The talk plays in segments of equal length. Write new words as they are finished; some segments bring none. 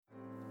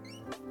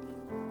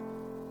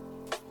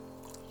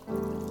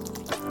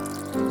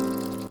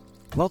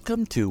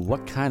Welcome to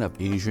What Kind of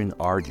Asian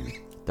Are You?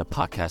 The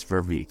podcast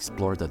where we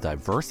explore the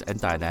diverse and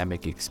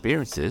dynamic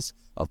experiences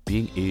of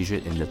being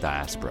Asian in the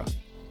diaspora.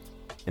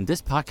 In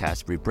this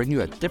podcast, we bring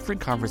you a different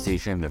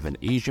conversation with an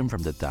Asian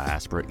from the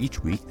diaspora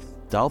each week,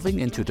 delving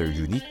into their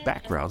unique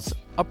backgrounds,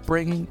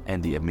 upbringing,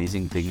 and the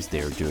amazing things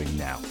they are doing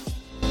now.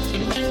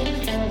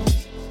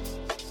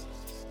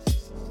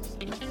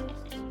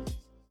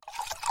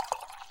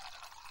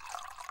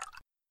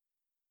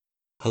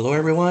 Hello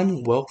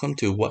everyone, welcome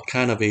to What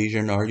Kind of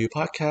Asian Are You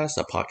podcast,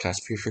 a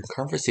podcast featuring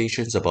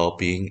conversations about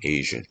being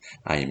Asian.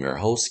 I am your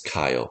host,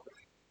 Kyle.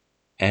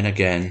 And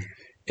again,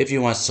 if you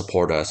want to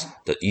support us,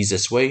 the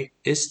easiest way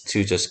is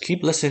to just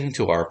keep listening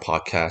to our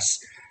podcasts,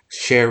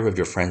 share with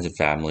your friends and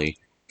family,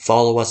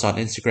 follow us on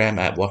Instagram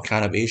at What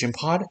Kind of Asian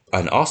Pod,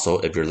 and also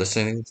if you're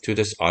listening to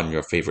this on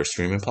your favorite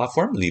streaming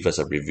platform, leave us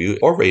a review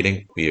or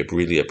rating. We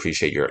really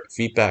appreciate your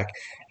feedback.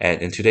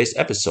 And in today's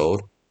episode,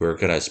 we're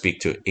going to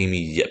speak to Amy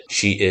Yip.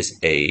 She is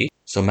a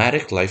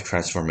somatic life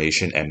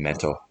transformation and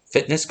mental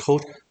fitness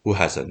coach who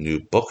has a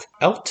new book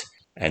out.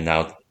 And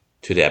now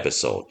to the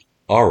episode.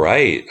 All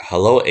right.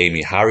 Hello,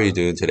 Amy. How are you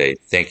doing today?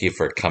 Thank you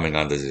for coming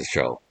on to the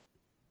show.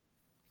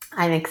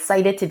 I'm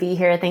excited to be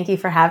here. Thank you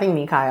for having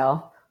me,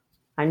 Kyle.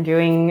 I'm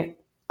doing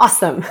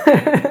awesome.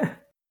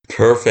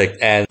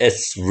 Perfect. And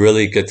it's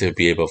really good to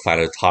be able to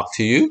finally talk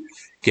to you,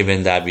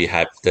 given that we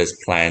had this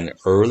plan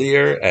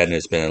earlier and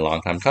it's been a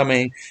long time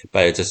coming,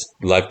 but it just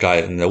life got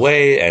in the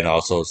way and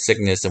also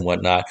sickness and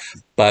whatnot.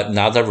 But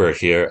now that we're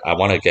here, I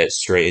want to get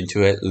straight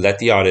into it. Let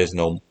the audience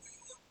know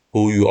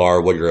who you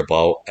are, what you're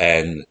about,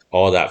 and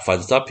all that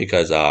fun stuff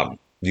because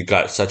you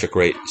got such a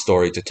great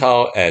story to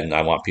tell, and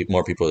I want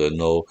more people to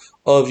know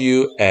of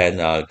you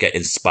and get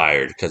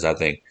inspired because I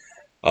think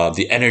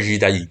the energy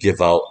that you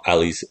give out, at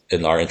least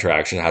in our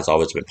interaction, has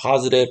always been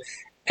positive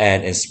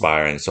and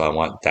inspiring. So I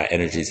want that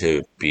energy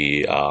to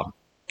be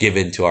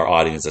given to our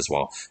audience as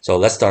well. So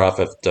let's start off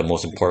with the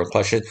most important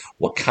question.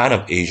 What kind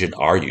of Asian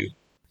are you?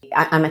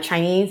 I'm a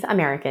Chinese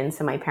American.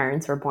 So my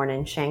parents were born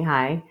in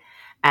Shanghai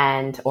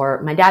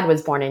or my dad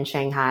was born in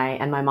Shanghai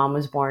and my mom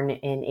was born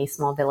in a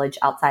small village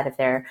outside of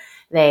there.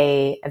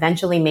 They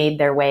eventually made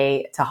their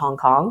way to Hong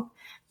Kong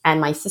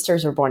and my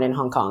sisters were born in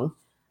Hong Kong.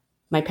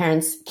 My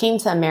parents came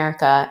to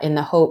America in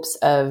the hopes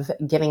of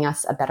giving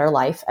us a better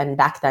life. And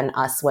back then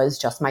us was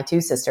just my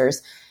two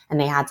sisters and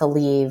they had to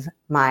leave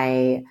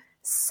my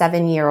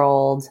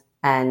 7-year-old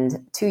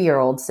and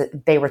 2-year-olds.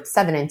 They were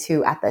 7 and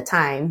 2 at the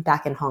time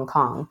back in Hong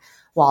Kong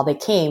while they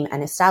came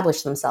and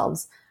established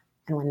themselves.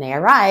 And when they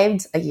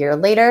arrived a year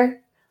later,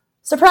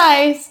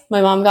 surprise,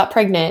 my mom got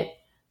pregnant.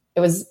 It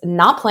was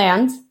not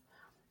planned.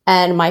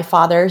 And my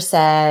father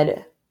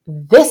said,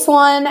 this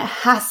one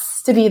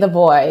has to be the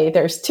boy.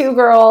 There's 2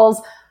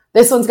 girls.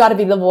 This one's got to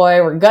be the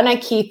boy. We're going to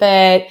keep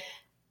it.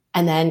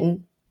 And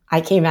then I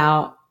came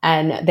out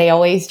and they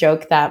always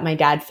joke that my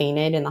dad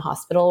fainted in the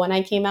hospital when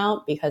I came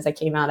out because I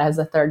came out as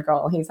a 3rd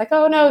girl. He's like,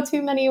 oh no,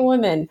 too many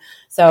women.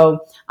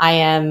 So I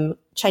am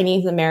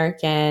Chinese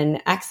American,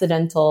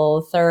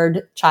 accidental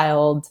 3rd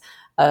child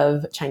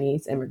of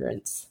Chinese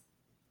immigrants.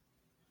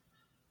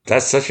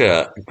 That's such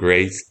a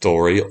great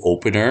story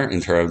opener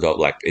in terms of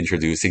like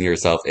introducing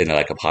yourself in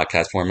like a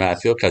podcast format, I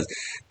feel, because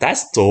that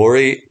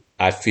story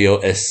I feel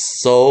is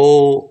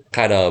so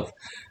kind of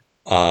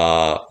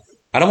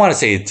I don't want to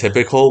say a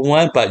typical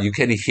one, but you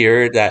can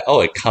hear that,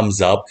 it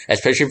comes up,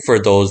 especially for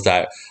those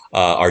that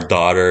are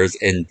daughters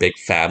in big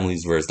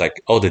families where it's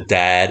like, the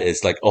dad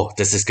is like,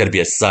 this is going to be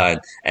a son.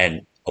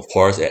 And of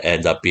course, it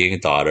ends up being a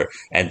daughter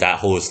and that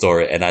whole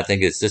story. And I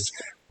think it's just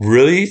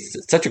really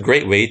such a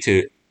great way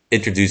to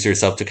introduce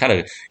yourself to kind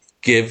of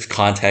give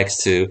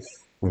context to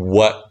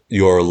what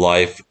your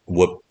life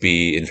would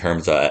be in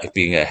terms of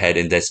being a head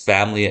in this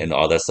family and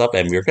all that stuff.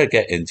 And we're going to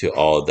get into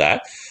all of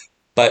that.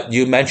 But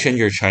you mentioned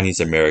you're Chinese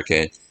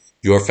American.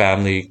 Your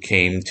family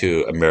came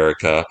to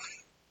America.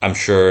 I'm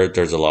sure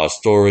there's a lot of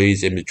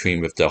stories in between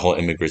with the whole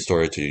immigrant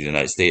story to the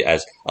United States,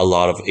 as a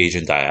lot of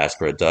Asian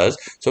diaspora does.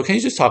 So can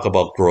you just talk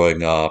about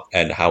growing up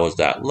and how was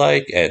that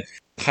like and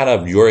kind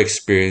of your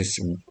experience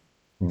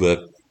with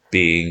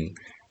being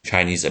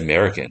Chinese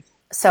American?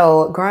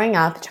 So growing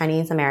up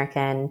Chinese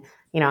American,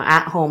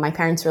 at home, my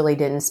parents really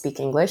didn't speak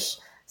English.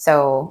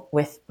 So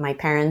with my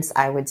parents,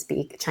 I would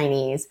speak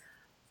Chinese.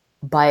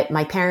 But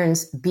my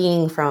parents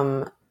being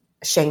from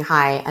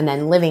Shanghai and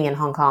then living in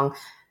Hong Kong,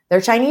 their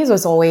Chinese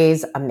was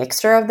always a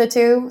mixture of the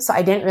two. So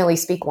I didn't really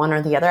speak one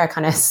or the other. I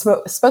kind of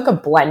spoke a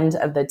blend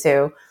of the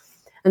two.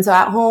 And so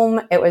at home,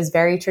 it was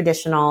very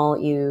traditional.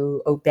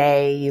 You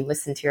obey, you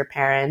listen to your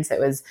parents. It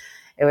was,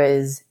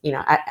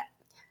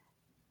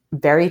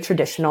 very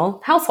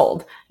traditional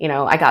household.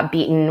 I got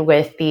beaten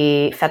with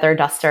the feather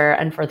duster.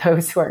 And for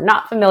those who are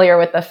not familiar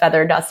with the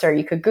feather duster,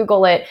 you could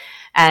Google it.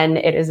 And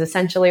it is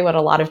essentially what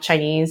a lot of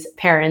Chinese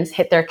parents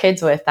hit their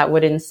kids with, that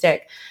wooden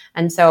stick.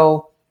 And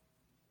so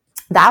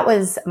that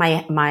was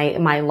my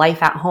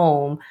life at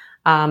home.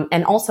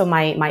 And also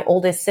my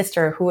oldest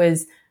sister, who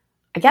is,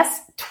 I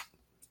guess,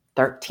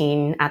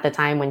 13 at the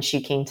time when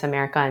she came to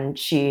America, and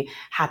she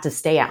had to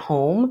stay at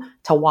home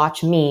to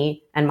watch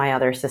me and my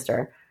other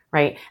sister,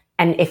 right?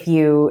 And if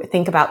you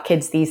think about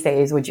kids these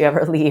days, would you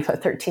ever leave a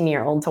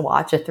 13-year-old to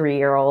watch a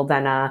 3-year-old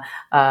and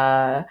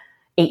a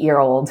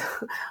 8-year-old?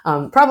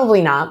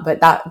 Probably not, but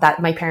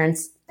that my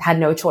parents had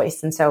no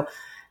choice. And so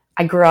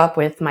I grew up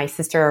with my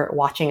sister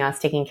watching us,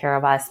 taking care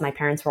of us. My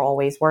parents were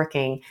always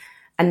working.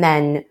 And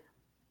then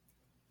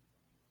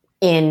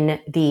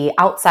in the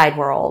outside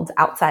world,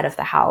 outside of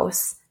the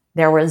house,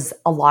 there was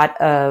a lot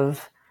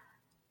of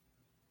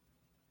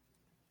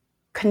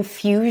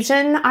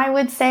confusion, I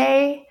would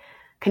say.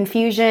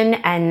 Confusion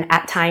and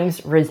at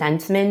times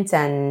resentment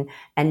and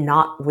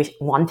not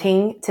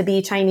wanting to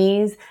be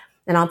Chinese.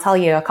 And I'll tell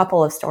you a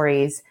couple of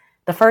stories.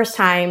 The first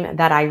time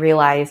that I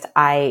realized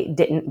I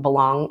didn't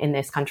belong in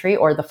this country,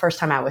 or the first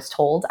time I was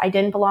told I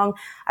didn't belong,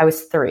 I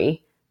was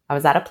 3. I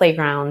was at a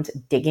playground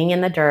digging in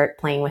the dirt,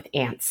 playing with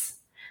ants.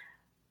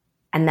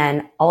 And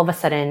then all of a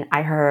sudden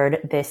I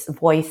heard this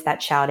voice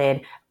that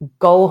shouted,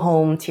 "Go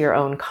home to your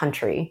own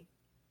country."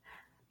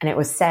 And it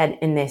was said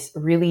in this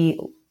really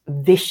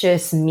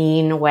vicious,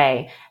 mean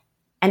way.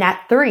 And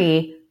at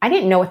 3, I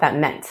didn't know what that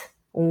meant.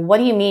 What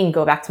do you mean,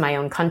 go back to my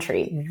own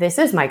country? This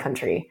is my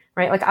country,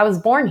 right? Like, I was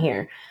born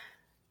here.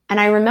 And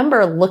I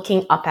remember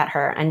looking up at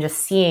her and just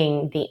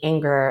seeing the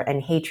anger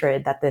and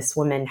hatred that this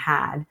woman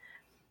had.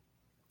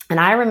 And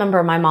I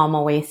remember my mom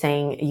always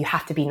saying, you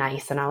have to be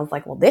nice. And I was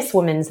like, well, this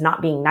woman's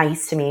not being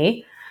nice to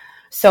me.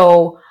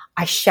 So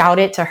I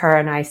shouted to her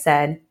and I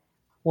said,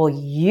 well,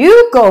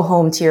 you go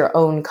home to your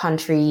own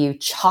country, you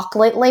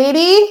chocolate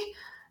lady.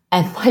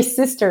 And my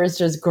sisters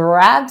just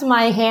grabbed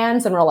my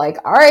hands and were like,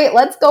 all right,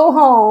 let's go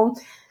home.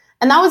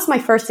 And that was my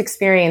first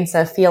experience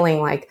of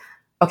feeling like,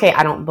 okay,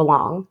 I don't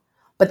belong.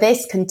 But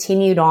this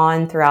continued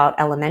on throughout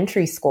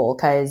elementary school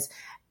because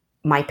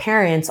my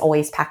parents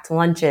always packed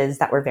lunches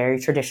that were very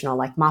traditional,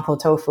 like mapo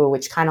tofu,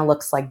 which kind of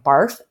looks like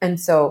barf. And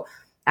so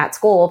at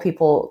school,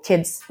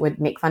 kids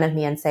would make fun of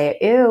me and say,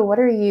 ew, what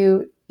are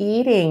you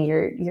eating?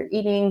 You're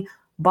eating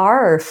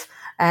barf.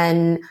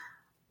 And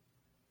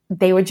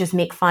they would just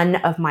make fun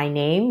of my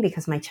name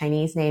because my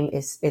Chinese name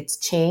it's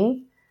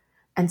Ching.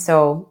 And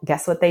so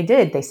guess what they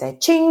did? They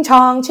said, Ching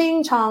Chong,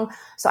 Ching Chong.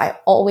 So I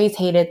always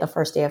hated the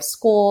first day of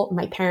school.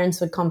 My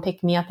parents would come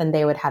pick me up and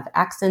they would have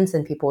accents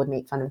and people would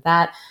make fun of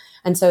that.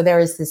 And so there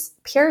was this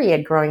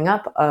period growing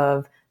up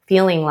of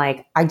feeling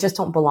like I just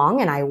don't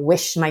belong. And I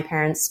wish my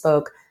parents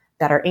spoke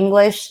better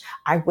English.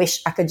 I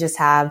wish I could just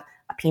have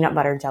a peanut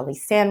butter jelly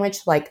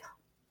sandwich. Like,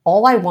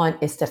 all I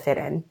want is to fit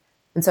in.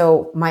 And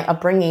so my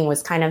upbringing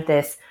was kind of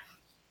this,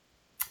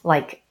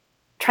 like,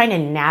 trying to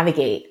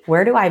navigate,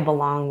 where do I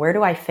belong? Where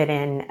do I fit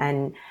in?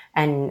 And,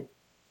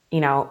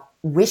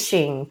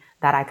 wishing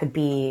that I could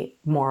be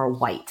more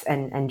white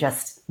and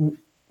just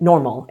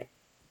normal.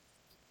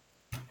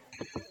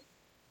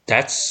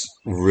 That's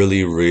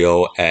really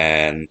real.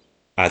 And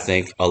I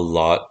think a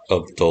lot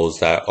of those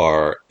that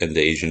are in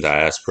the Asian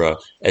diaspora,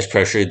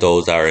 especially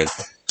those that are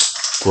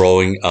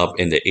growing up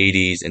in the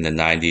 80s, in the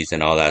 90s,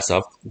 and all that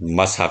stuff,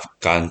 must have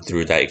gone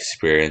through that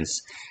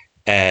experience.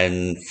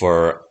 And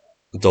for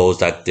those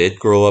that did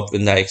grow up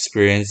in that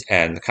experience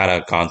and kind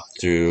of gone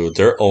through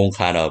their own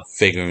kind of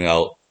figuring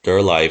out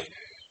their life,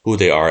 who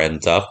they are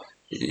and stuff,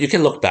 you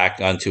can look back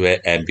onto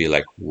it and be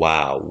like,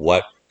 wow,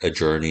 what a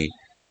journey.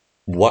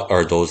 What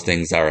are those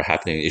things that are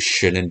happening? It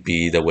shouldn't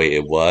be the way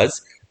it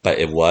was, but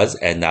it was.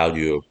 And now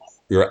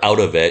you're out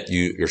of it.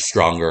 You're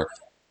stronger,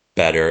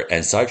 better,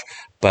 and such.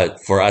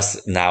 But for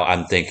us now,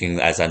 I'm thinking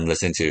as I'm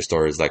listening to your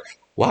stories, like,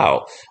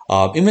 wow,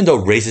 even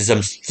though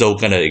racism's still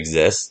going to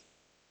exist,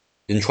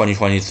 in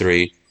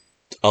 2023,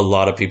 a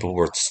lot of people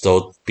will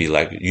still be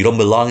like, you don't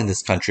belong in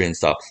this country and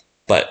stuff.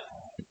 But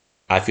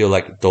I feel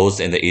like those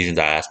in the Asian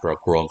diaspora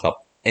growing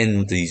up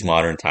in these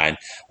modern times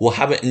will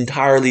have an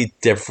entirely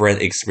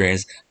different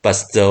experience, but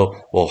still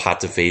will have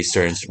to face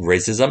certain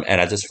racism.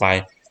 And I just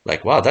find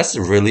like, wow, that's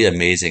really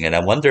amazing. And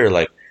I wonder,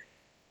 like,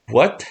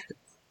 what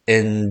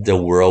in the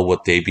world would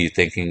they be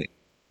thinking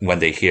when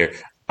they hear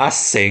us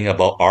saying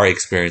about our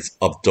experience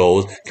of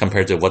those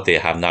compared to what they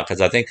have now?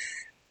 Because I think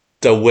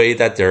the way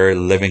that they're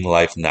living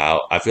life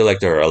now, I feel like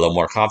they're a little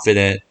more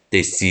confident.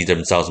 They see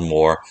themselves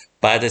more,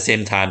 but at the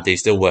same time, they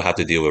still will have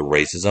to deal with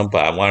racism.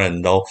 But I want to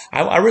know,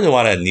 I really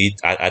want to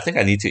I think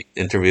I need to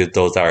interview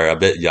those that are a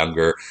bit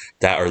younger,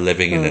 that are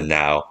living in the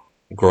now,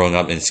 growing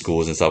up in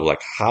schools and stuff.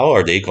 Like, how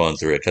are they going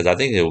through it? Because I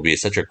think it will be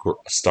such a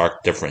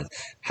stark difference.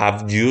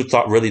 Have you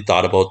really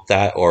thought about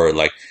that, or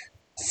like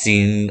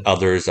seen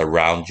others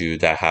around you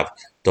that have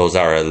those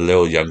that are a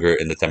little younger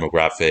in the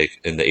demographic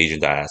in the Asian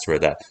diaspora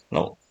that,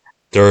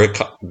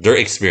 their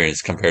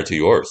experience compared to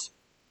yours?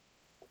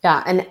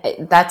 Yeah,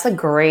 and that's a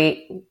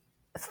great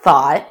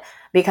thought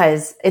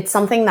because it's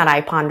something that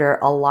I ponder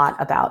a lot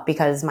about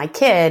because my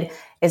kid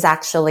is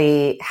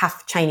actually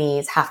half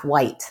Chinese, half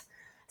white.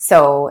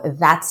 So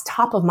that's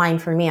top of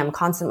mind for me. I'm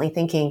constantly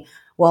thinking,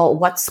 well,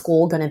 what's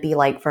school going to be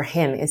like for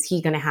him? Is he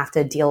going to have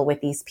to deal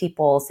with these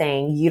people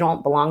saying you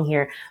don't belong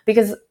here?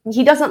 Because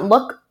he doesn't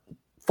look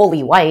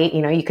fully white.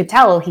 You could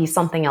tell he's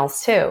something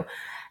else too.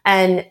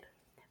 And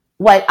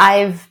what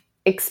I've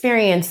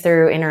experienced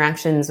through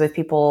interactions with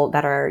people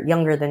that are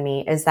younger than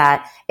me is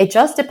that it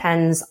just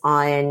depends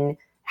on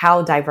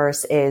how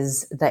diverse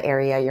is the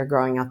area you're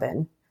growing up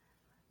in.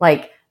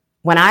 Like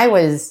when I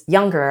was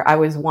younger, I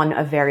was one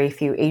of very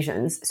few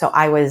Asians. So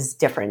I was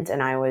different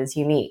and I was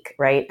unique,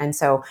 right? And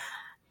so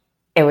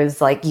it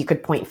was like you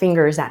could point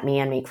fingers at me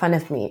and make fun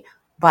of me.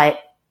 But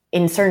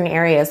in certain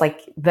areas,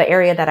 like the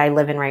area that I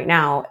live in right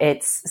now,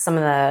 it's some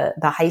of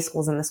the high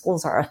schools and the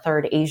schools are a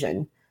third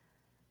Asian,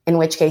 in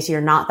which case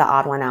you're not the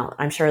odd one out.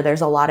 I'm sure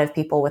there's a lot of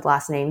people with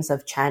last names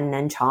of Chen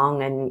and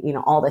Chong and, you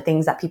know, all the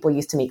things that people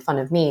used to make fun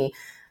of me.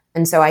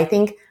 And so I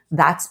think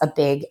that's a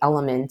big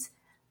element.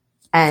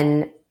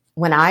 And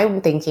when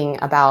I'm thinking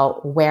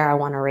about where I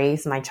want to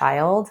raise my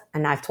child,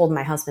 and I've told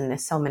my husband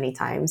this so many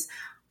times,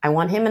 I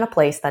want him in a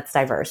place that's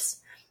diverse.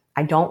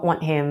 I don't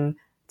want him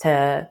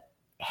to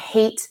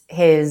hate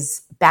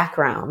his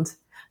background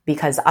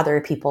because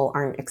other people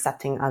aren't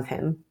accepting of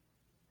him.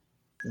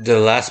 The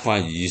last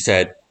point you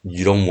said,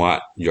 you don't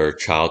want your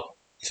child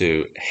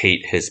to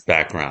hate his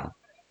background.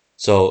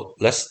 So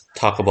let's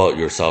talk about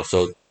yourself.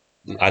 So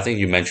I think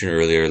you mentioned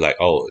earlier, like,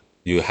 oh,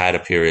 you had a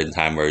period in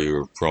time where you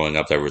were growing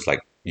up that was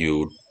like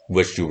you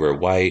wished you were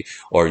white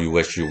or you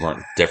wish you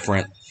weren't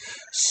different.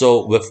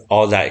 So with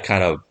all that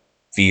kind of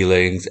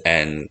feelings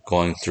and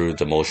going through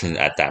the motion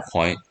at that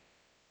point,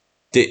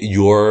 did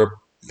your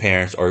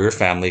parents or your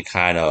family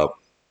kind of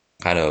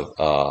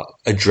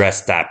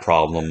address that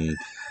problem,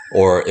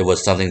 or it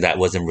was something that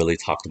wasn't really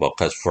talked about?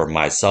 Because for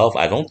myself,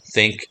 I don't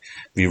think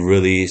we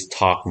really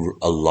talk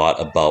a lot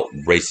about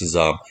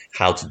racism,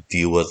 how to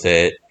deal with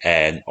it,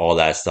 and all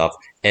that stuff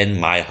in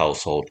my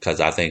household.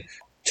 Because I think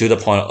to the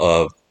point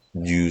of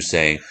you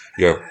saying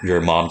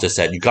your mom just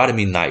said you got to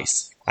be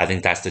nice. I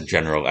think that's the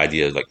general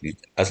idea. Like,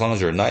 as long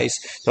as you're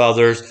nice to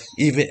others,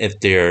 even if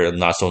they're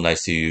not so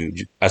nice to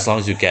you, as long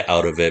as you get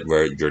out of it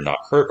where you're not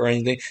hurt or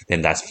anything,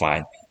 then that's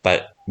fine.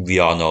 But we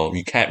all know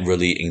you can't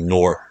really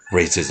ignore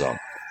racism.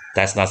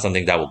 That's not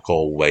something that will go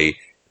away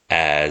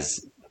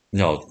as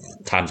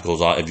times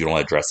goes on if you don't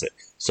address it.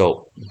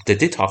 So did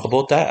they talk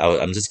about that?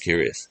 I'm just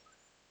curious.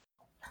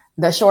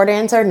 The short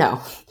answer,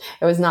 no,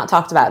 it was not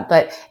talked about.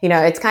 But, you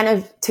know, it's kind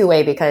of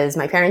two-way because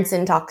my parents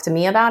didn't talk to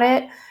me about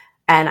it.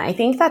 And I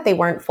think that they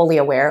weren't fully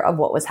aware of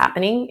what was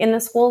happening in the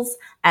schools.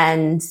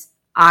 And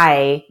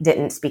I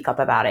didn't speak up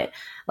about it.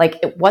 Like,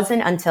 it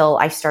wasn't until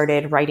I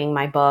started writing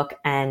my book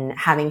and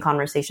having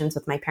conversations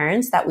with my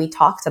parents that we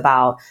talked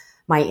about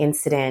my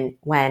incident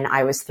when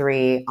I was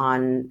 3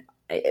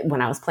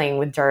 when I was playing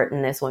with dirt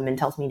and this woman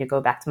tells me to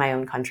go back to my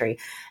own country.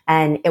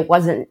 And it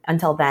wasn't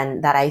until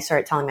then that I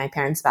started telling my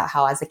parents about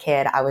how as a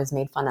kid I was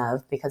made fun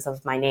of because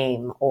of my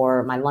name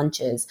or my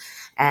lunches.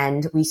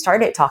 And we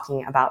started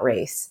talking about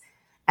race.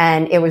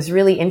 And it was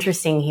really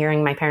interesting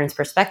hearing my parents'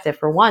 perspective.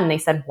 For one, they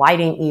said, why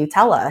didn't you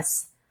tell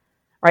us?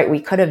 Right? We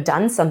could have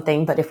done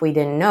something, but if we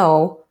didn't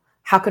know,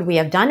 how could we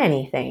have done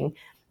anything?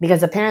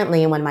 Because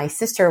apparently when my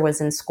sister was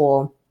in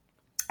school,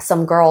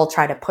 some girl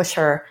tried to push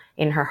her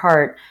in her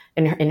heart,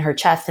 in her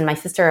chest. And my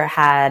sister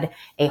had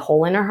a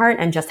hole in her heart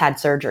and just had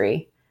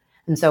surgery.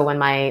 And so when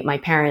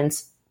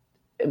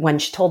when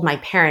she told my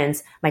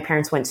parents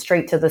went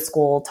straight to the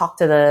school, talked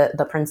to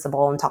the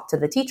principal and talked to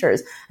the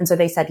teachers. And so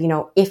they said, you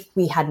know, if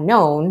we had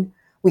known,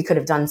 we could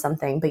have done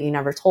something, but you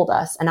never told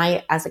us. And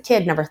I, as a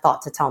kid, never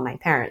thought to tell my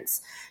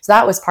parents. So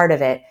that was part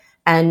of it.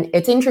 And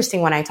it's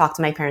interesting when I talk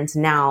to my parents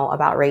now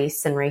about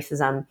race and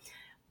racism,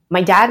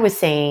 my dad was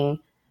saying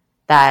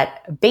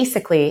that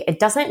basically it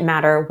doesn't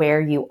matter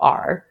where you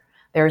are.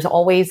 There's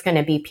always going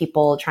to be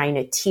people trying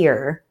to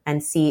tier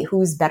and see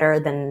who's better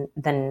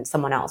than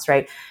someone else,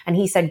 right? And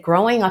he said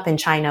growing up in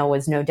China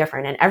was no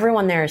different, and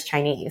everyone there is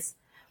Chinese,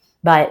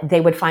 but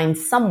they would find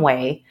some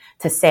way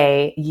to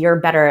say you're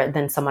better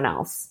than someone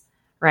else,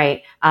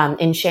 right?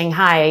 In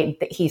Shanghai,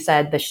 he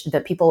said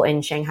the people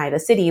in Shanghai, the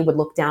city, would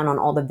look down on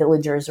all the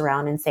villagers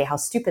around and say how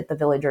stupid the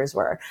villagers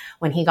were.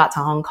 When he got to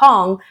Hong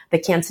Kong, the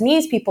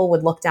Cantonese people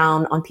would look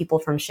down on people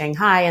from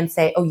Shanghai and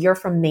say, oh, you're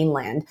from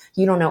mainland.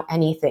 You don't know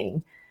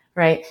anything,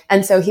 right?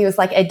 And so he was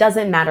like, it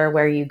doesn't matter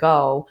where you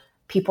go.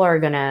 People are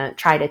going to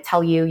try to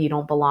tell you you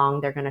don't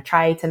belong. They're going to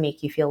try to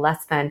make you feel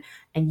less than,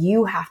 and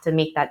you have to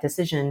make that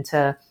decision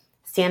to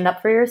stand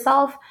up for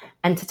yourself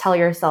and to tell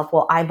yourself,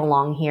 well, I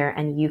belong here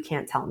and you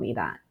can't tell me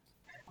that.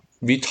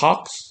 We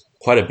talked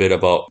quite a bit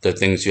about the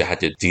things you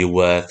had to deal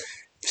with.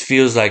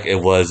 Feels like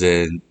it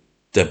wasn't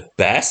the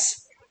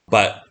best,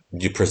 but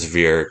you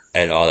persevered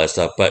and all that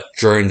stuff. But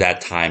during that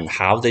time,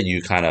 how did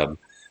you kind of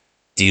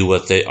deal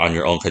with it on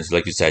your own? Because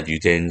like you said, you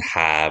didn't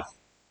have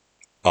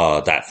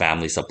that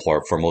family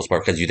support for most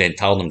part because you didn't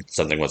tell them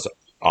something was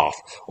off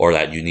or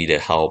that you needed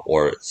help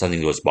or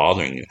something was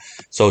bothering you.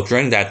 So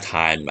during that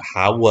time,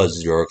 how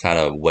was your kind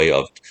of way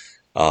of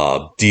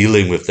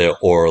dealing with it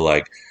or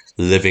like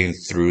living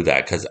through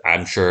that? Because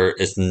I'm sure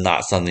it's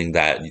not something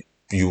that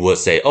you would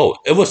say, oh,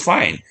 it was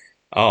fine.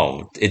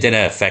 Oh, it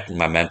didn't affect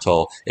my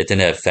mental. It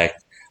didn't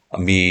affect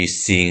me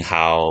seeing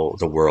how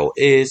the world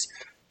is.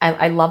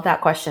 I love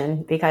that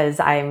question because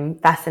I'm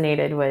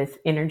fascinated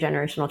with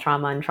intergenerational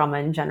trauma and trauma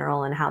in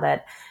general and how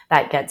that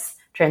gets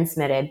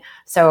transmitted.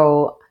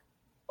 So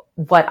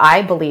what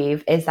I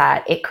believe is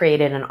that it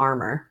created an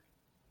armor.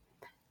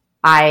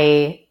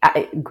 I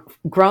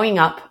growing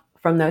up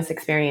from those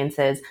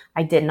experiences,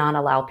 I did not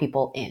allow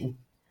people in.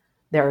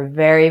 There were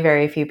very,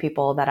 very few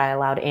people that I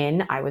allowed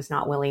in. I was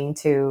not willing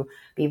to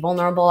be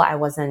vulnerable. I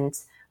wasn't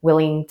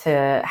willing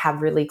to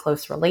have really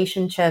close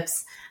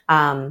relationships.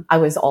 I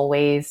was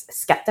always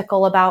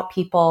skeptical about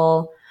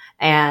people,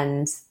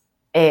 and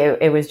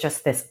it was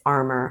just this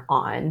armor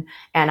on.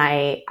 And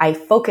I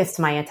focused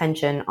my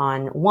attention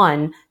on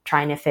one,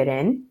 trying to fit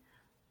in.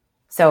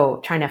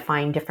 So trying to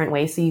find different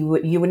ways. So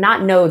you would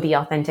not know the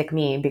authentic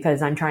me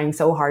because I'm trying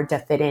so hard to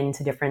fit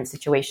into different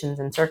situations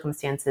and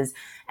circumstances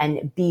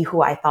and be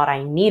who I thought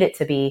I needed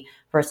to be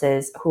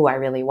versus who I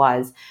really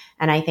was.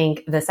 And I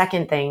think the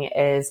second thing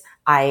is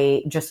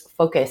I just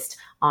focused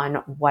on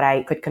what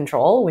I could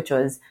control, which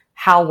was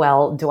how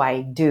well do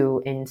I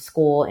do in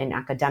school, in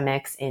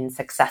academics, in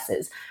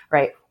successes,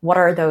 right? What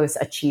are those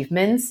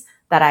achievements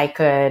that I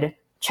could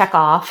check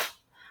off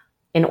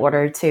in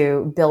order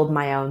to build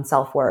my own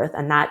self-worth?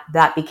 And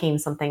that became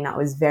something that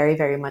was very,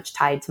 very much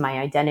tied to my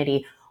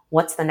identity.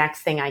 What's the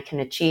next thing I can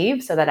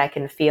achieve so that I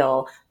can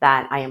feel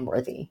that I am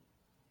worthy?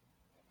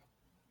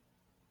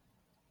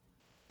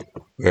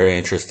 Very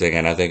interesting.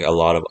 And I think a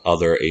lot of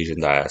other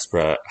Asian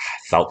diaspora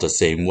felt the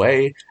same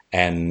way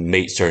and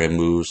made certain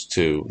moves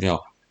to,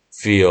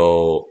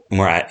 feel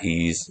more at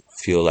ease,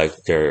 feel like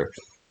they're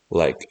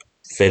like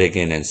fitting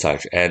in and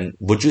such. And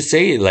would you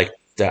say like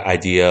the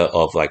idea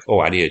of like, oh,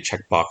 I need to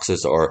check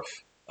boxes or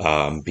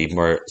be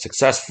more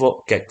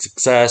successful, get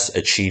success,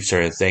 achieve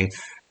certain thing,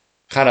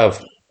 kind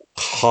of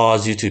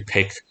cause you to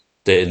pick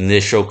the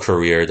initial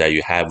career that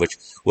you have, which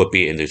would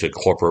be in the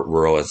corporate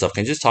world and stuff?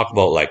 Can you just talk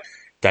about like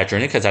that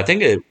journey? Because I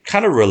think it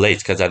kind of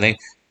relates. Because I think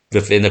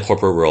within the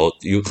corporate world,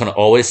 you can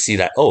always see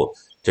that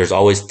there's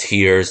always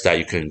tiers that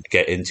you can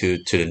get into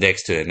to the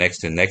next, to the next,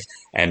 to the next,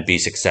 and be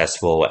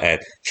successful and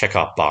check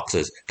off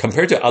boxes.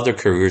 Compared to other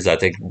careers, I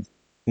think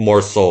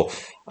more so.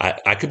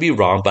 I could be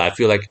wrong, but I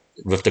feel like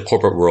with the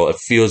corporate world, it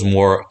feels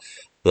more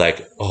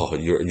like, oh,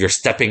 you're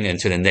stepping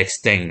into the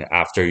next thing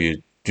after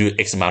you do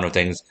X amount of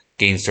things,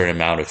 gain certain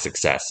amount of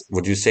success.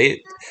 Would you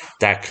say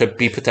that could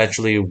be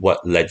potentially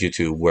what led you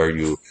to where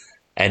you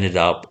ended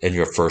up in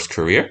your first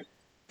career?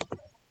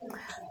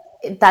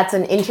 That's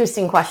an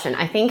interesting question.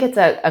 I think it's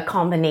a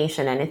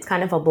combination and it's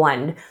kind of a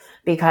blend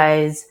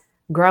because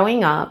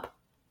growing up,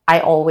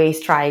 I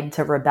always tried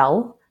to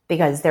rebel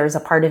because there's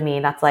a part of me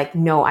that's like,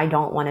 no, I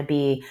don't want to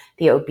be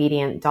the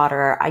obedient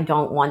daughter. I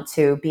don't want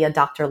to be a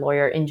doctor,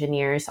 lawyer,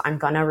 engineer. So I'm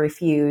going to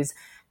refuse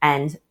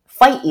and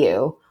fight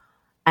you.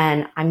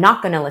 And I'm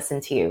not going to listen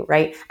to you,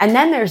 right? And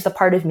then there's the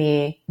part of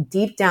me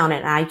deep down,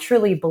 and I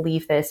truly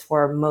believe this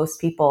for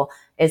most people,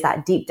 is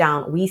that deep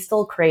down, we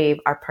still crave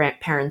our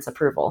parents'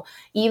 approval.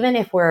 Even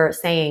if we're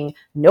saying,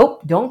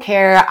 nope, don't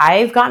care.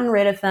 I've gotten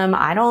rid of them.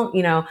 I don't,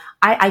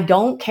 I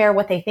don't care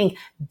what they think.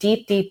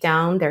 Deep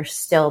down, there's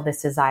still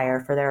this desire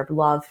for their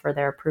love, for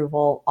their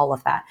approval, all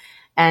of that.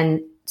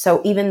 And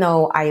so even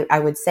though I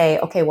would say,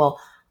 okay, well,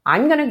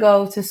 I'm going to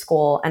go to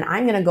school and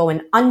I'm going to go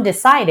in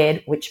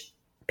undecided, which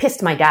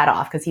pissed my dad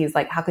off because he's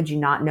like, how could you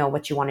not know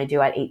what you want to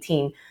do at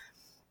 18?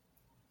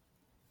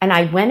 And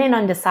I went in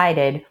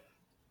undecided,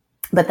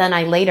 but then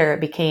I later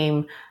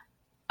became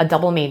a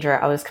double major.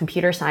 I was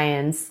computer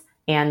science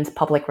and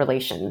public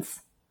relations,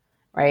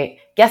 right?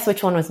 Guess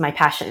which one was my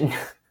passion?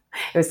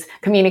 It was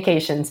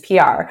communications,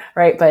 PR,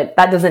 right? But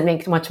that doesn't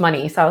make much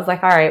money. So I was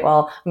like, all right,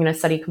 well, I'm going to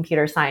study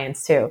computer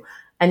science too.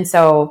 And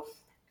so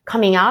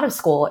coming out of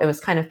school, it was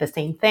kind of the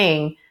same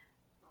thing.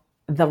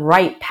 The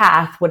right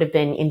path would have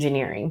been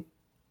engineering,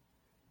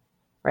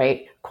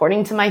 right?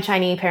 According to my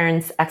Chinese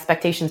parents'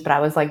 expectations, but I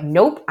was like,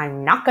 nope,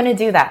 I'm not going to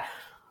do that.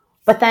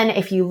 But then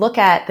if you look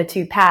at the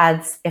two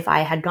paths, if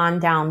I had gone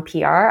down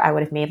PR, I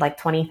would have made like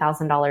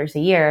 $20,000 a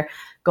year.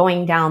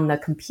 Going down the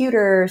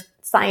computer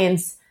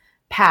science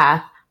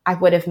path, I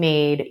would have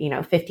made,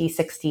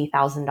 $50,000,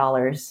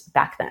 $60,000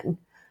 back then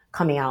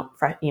coming out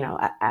for,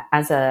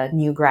 as a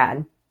new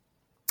grad.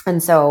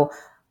 And so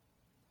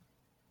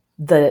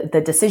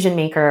the decision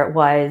maker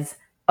was,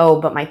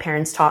 oh, but my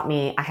parents taught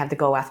me I had to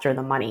go after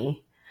the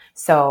money.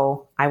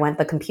 So I went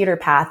the computer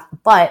path,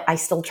 but I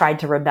still tried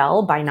to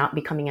rebel by not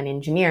becoming an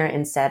engineer.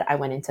 Instead, I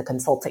went into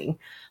consulting,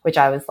 which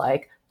I was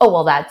like, oh,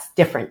 well, that's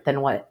different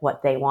than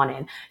what they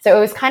wanted. So it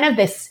was kind of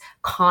this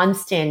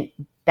constant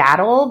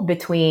battle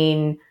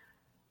between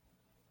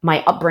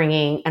my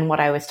upbringing and what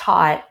I was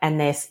taught and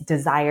this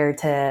desire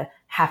to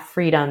have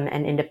freedom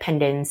and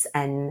independence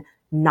and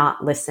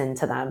not listen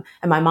to them.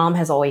 And my mom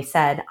has always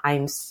said,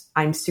 I'm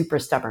super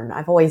stubborn.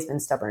 I've always been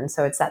stubborn.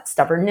 So it's that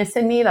stubbornness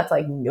in me that's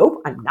like, nope,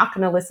 I'm not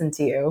going to listen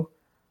to you.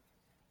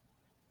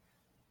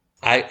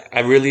 I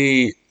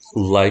really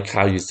like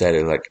how you said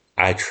it. Like,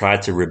 I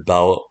tried to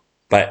rebel,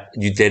 but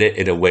you did it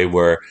in a way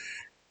where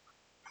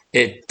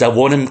that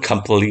wouldn't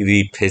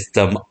completely piss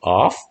them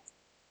off.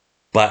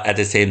 but at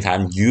the same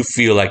time, you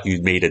feel like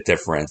you made a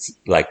difference,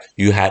 like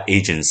you had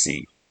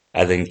agency.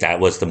 I think that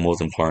was the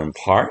most important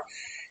part,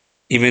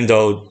 even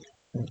though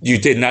you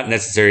did not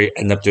necessarily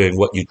end up doing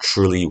what you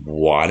truly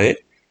wanted,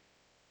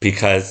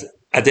 because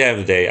at the end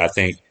of the day, I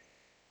think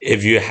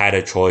if you had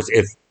a choice,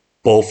 if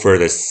both were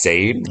the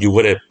same, you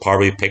would have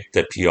probably picked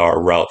the PR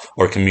route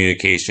or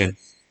communication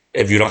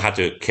if you don't have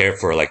to care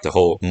for like the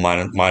whole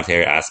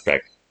monetary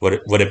aspect.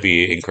 Would it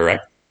be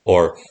incorrect?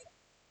 Or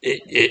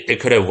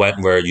it could have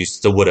went where you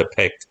still would have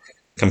picked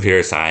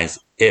computer science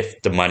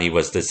if the money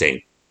was the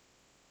same.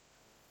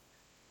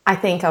 I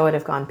think I would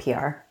have gone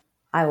PR.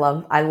 I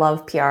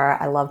love PR.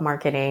 I love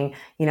marketing.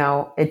 You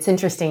know, it's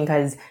interesting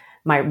because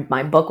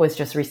my book was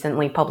just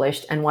recently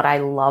published, and what I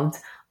loved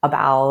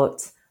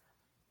about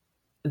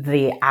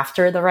the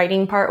after the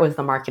writing part was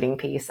the marketing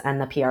piece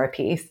and the PR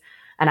piece.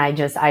 And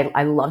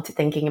I loved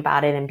thinking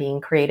about it and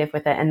being creative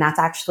with it. And that's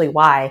actually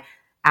why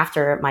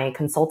after my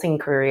consulting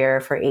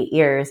career for 8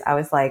 years, I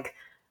was like,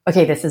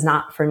 okay, this is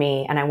not for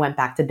me. And I went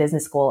back to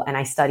business school and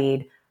I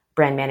studied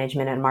brand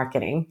management and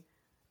marketing.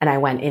 And I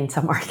went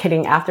into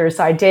marketing after.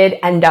 So I did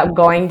end up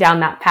going down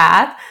that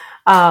path.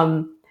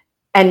 And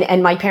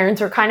my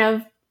parents were kind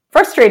of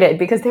frustrated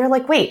because they were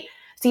like, wait,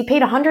 so you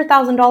paid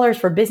 $100,000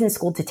 for business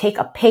school to take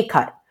a pay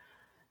cut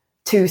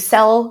to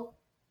sell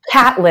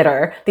cat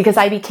litter because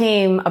I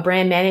became a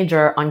brand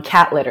manager on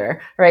cat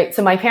litter, right?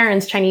 So my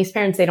parents, Chinese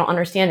parents, they don't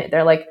understand it.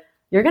 They're like,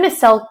 you're going to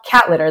sell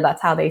cat litter.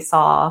 That's how they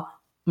saw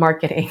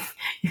marketing.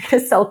 You're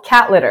going to sell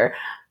cat litter.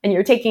 And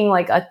you're taking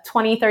like a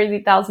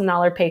 $20,000,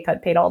 $30,000 pay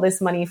cut, paid all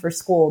this money for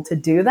school to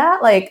do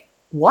that. Like,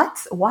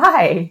 what?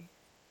 Why?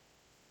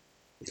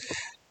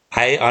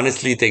 I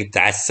honestly think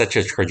that's such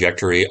a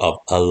trajectory of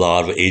a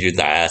lot of Asian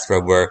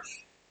diaspora where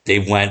they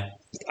went,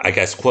 I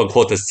guess, quote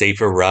unquote, the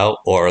safer route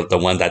or the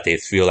one that they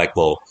feel like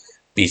will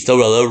be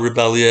still a little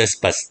rebellious,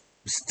 but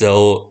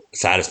still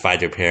satisfy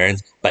their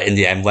parents. But in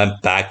the end,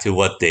 went back to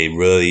what they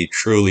really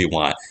truly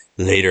want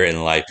later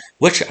in life,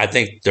 which I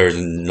think there's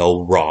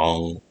no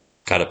wrong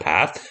kind of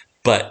path.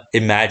 But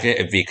imagine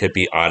if we could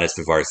be honest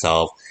with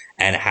ourselves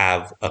and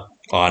have a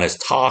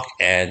honest talk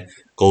and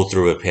go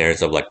through with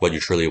parents of like what you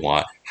truly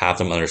want, have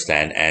them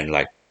understand and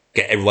like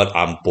get everyone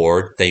on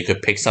board. Then you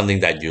could pick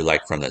something that you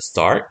like from the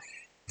start.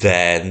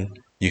 Then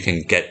you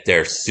can get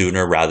there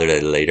sooner rather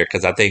than later.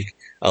 Because I think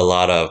a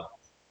lot of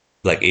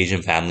like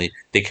Asian family,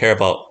 they care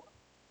about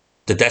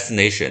the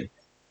destination.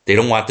 They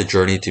don't want the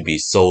journey to be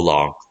so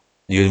long.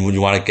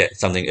 You want to get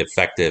something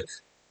effective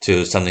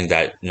to something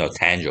that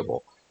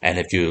tangible. And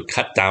if you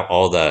cut down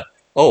all the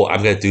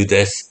I'm gonna do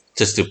this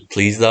just to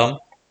please them,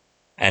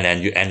 and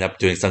then you end up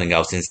doing something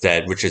else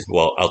instead, which is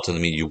well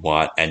ultimately you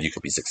want, and you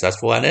could be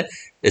successful in it.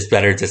 It's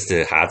better just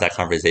to have that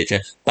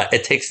conversation, but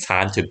it takes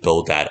time to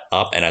build that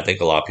up. And I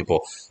think a lot of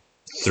people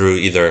through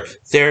either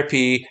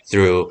therapy,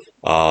 through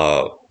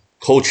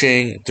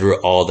coaching,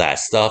 through all that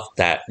stuff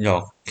that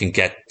can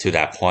get to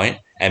that point.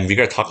 And we're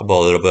gonna talk about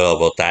a little bit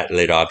about that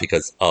later on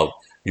because of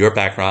your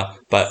background.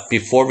 But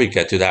before we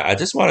get to that, I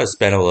just want to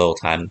spend a little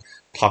time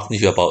talking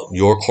to you about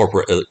your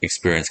corporate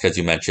experience because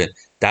you mentioned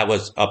that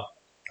was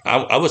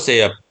I would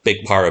say a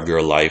big part of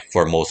your life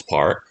for most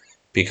part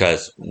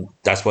because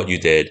that's what you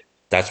did.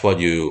 That's what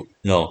you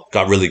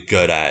got really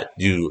good at.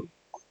 You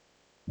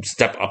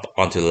step up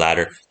onto the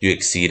ladder, you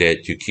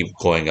exceeded, you keep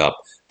going up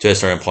to a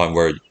certain point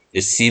where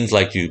it seems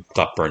like you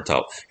got burnt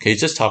out. Can you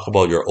just talk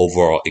about your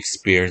overall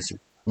experience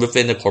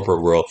within the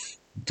corporate world,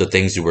 the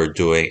things you were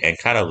doing, and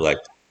kind of like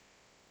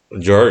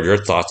your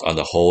thoughts on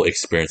the whole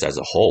experience as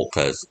a whole?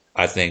 Because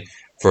I think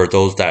for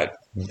those that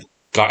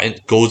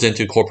goes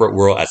into corporate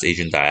world as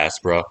Asian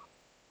diaspora,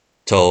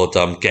 to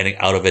them getting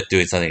out of it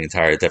doing something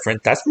entirely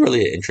different, that's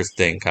really an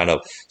interesting kind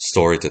of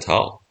story to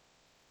tell.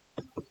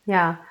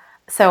 Yeah.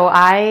 So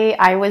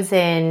I was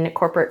in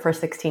corporate for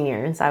 16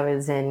 years. I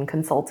was in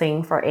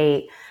consulting for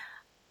 8,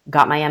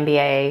 got my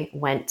MBA,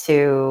 went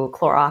to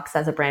Clorox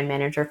as a brand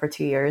manager for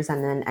 2 years,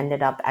 and then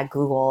ended up at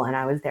Google, and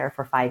I was there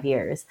for 5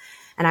 years.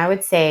 And I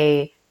would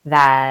say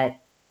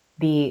that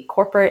the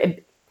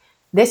corporate,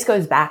 this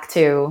goes back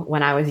to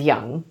when I was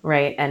young,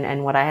 right?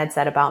 And what I had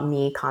said about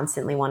me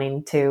constantly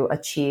wanting to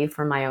achieve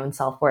for my own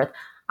self-worth.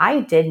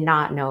 I did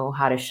not know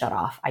how to shut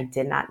off. I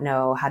did not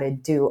know how to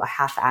do a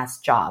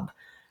half-assed job,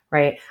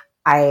 right?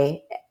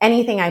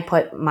 Anything I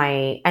put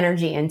my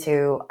energy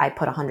into, I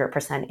put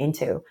 100%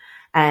 into.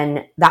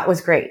 And that was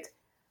great.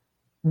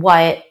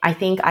 What I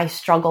think I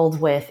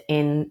struggled with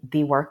in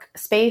the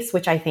workspace,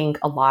 which I think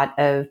a lot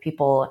of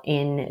people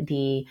in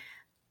the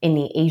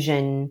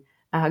Asian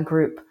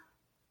group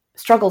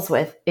struggles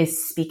with,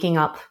 is speaking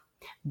up,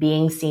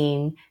 being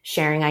seen,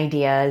 sharing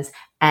ideas,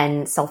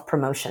 and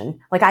self-promotion.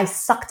 Like I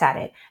sucked at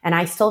it. And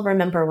I still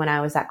remember when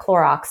I was at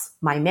Clorox,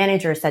 my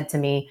manager said to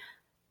me,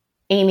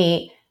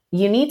 Amy,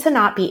 you need to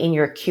not be in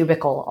your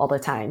cubicle all the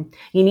time.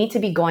 You need to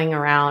be going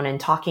around and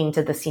talking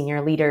to the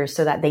senior leaders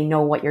so that they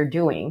know what you're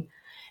doing.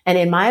 And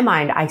in my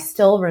mind, I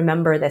still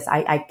remember this.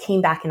 I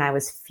came back and I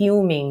was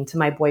fuming to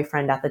my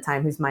boyfriend at the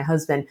time, who's my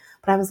husband.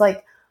 But I was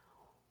like,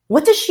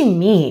 what does she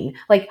mean?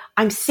 Like,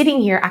 I'm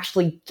sitting here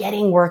actually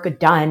getting work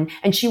done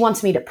and she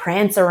wants me to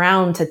prance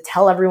around to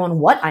tell everyone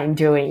what I'm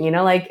doing.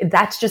 Like,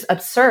 that's just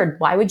absurd.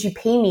 Why would you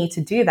pay me to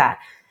do that?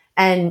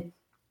 And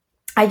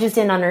I just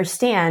didn't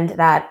understand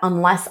that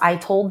unless I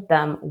told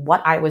them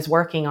what I was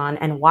working on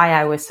and why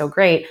I was so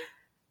great,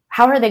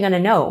 how are they going to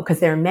know? Because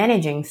they're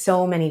managing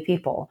so many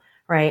people,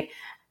 right?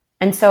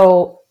 And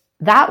so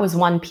that was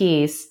one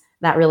piece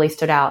that really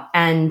stood out.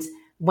 And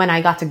when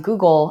I got to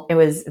Google, it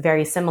was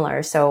very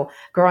similar. So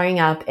growing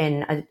up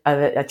in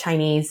a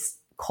Chinese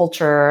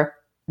culture,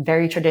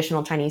 very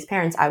traditional Chinese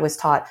parents, I was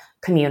taught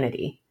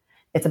community.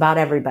 It's about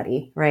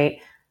everybody,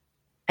 right?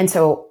 And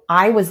so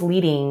I was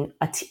leading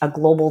a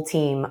global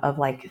team of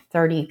like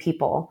 30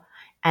 people.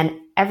 And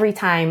every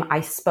time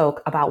I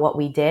spoke about what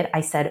we did,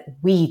 I said,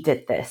 we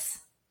did this.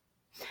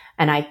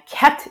 And I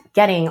kept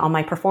getting on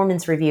my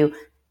performance review,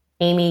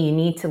 Amy, you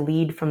need to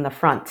lead from the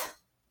front.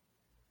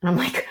 And I'm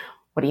like,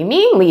 what do you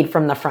mean lead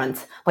from the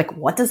front? Like,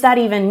 what does that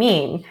even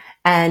mean?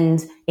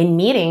 And in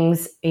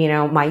meetings,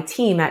 my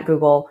team at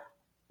Google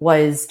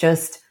was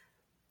just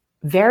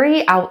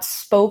very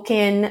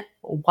outspoken,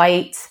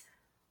 white,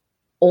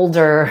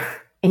 older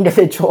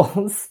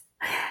individuals.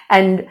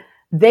 And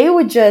they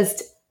would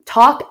just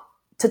talk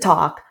to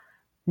talk,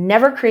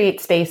 never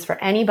create space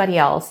for anybody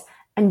else.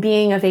 And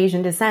being of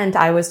Asian descent,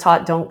 I was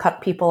taught don't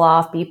cut people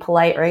off, be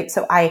polite, right?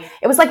 So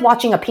it was like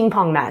watching a ping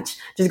pong match,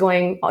 just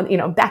going,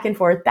 back and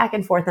forth.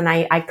 And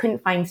I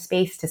couldn't find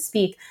space to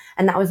speak.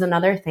 And that was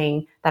another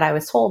thing that I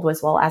was told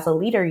was, well, as a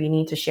leader, you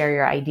need to share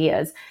your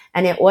ideas.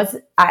 And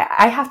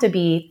I have to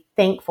be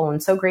thankful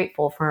and so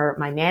grateful for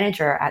my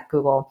manager at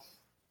Google,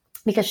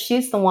 because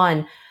she's the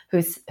one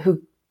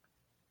who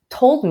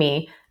told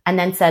me and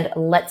then said,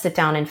 let's sit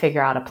down and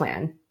figure out a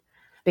plan.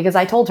 Because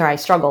I told her I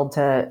struggled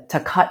to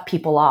cut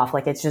people off.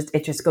 Like, it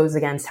just goes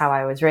against how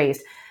I was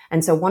raised.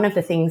 And so one of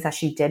the things that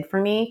she did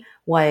for me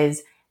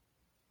was,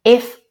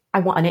 if I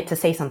wanted to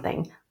say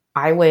something,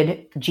 I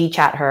would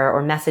G-chat her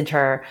or message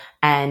her,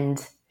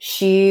 and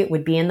she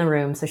would be in the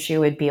room. So she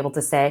would be able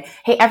to say,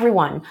 hey,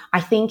 everyone, I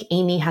think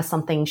Amy has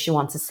something she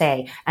wants to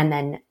say. And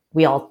then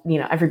we all,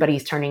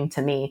 everybody's turning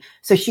to me.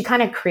 So she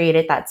kind of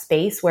created that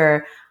space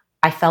where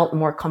I felt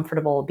more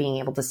comfortable being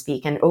able to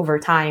speak. And over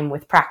time,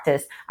 with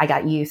practice, I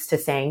got used to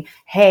saying,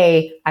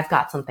 hey, I've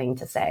got something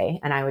to say,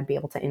 and I would be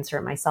able to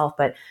insert myself.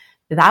 But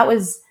that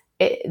was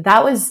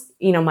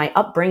my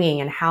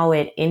upbringing and how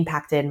it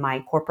impacted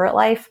my corporate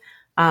life.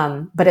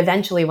 But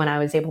eventually, when I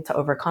was able to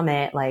overcome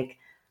it, like,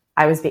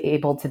 I was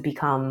able to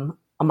become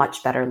a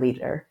much better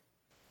leader.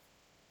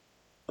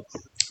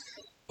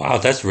 Wow,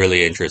 that's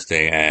really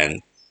interesting. And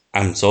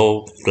I'm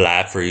so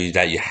glad for you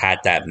that you had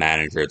that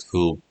manager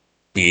who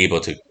be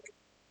able to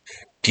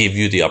give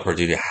you the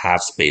opportunity to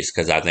have space.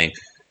 Because I think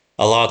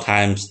a lot of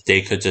times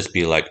they could just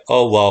be like,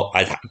 oh, well,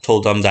 I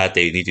told them that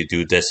they need to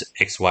do this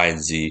X, Y,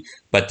 and Z,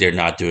 but they're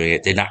not doing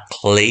it. They're not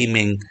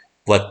claiming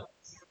what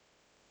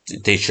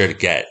they should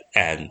get.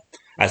 And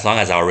as long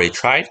as I already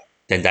tried,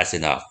 then that's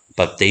enough.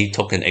 But they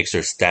took an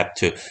extra step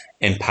to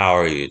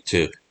empower you,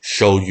 to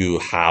show you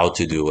how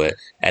to do it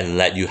and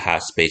let you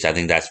have space. I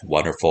think that's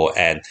wonderful.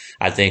 And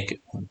I think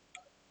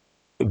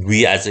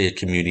we as a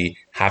community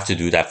have to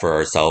do that for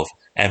ourselves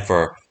and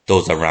for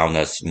those around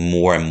us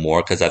more and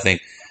more, because I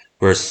think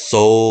we're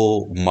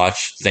so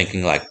much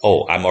thinking like,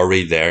 oh, I'm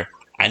already there.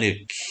 I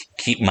need to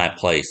keep my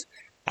place.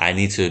 I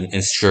need to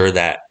ensure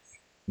that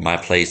my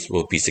place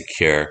will be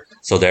secure.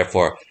 So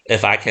therefore,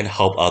 if I can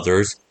help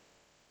others,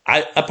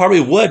 I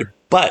probably would,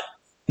 but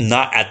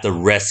not at the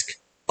risk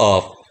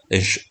of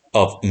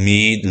of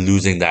me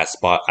losing that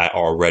spot I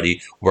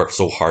already worked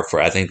so hard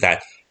for. I think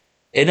that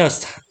in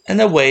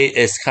a way,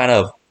 it's kind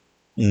of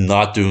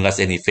not doing us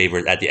any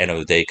favors at the end of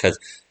the day, because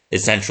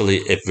essentially,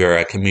 if we're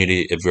a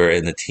community, if we're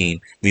in a team,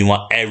 we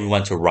want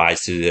everyone to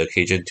rise to the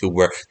occasion to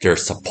where they're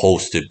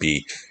supposed to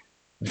be.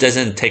 It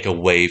doesn't take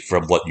away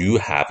from what you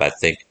have. I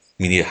think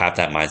we need to have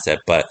that mindset,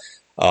 but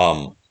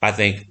I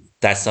think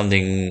that's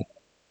something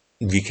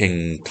we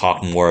can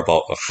talk more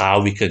about,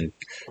 how we can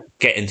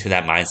get into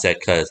that mindset,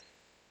 because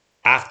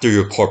after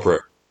your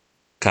corporate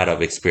kind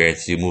of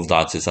experience, you moved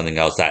on to something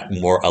else that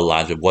more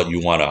aligns with what you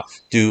want to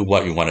do,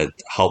 what you want to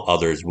help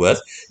others with.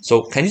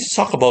 So can you just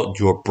talk about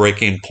your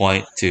breaking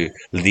point to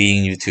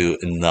leading you to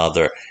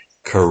another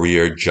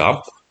career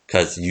jump?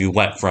 Because you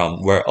went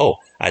from where, oh,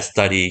 I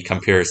study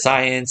computer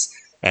science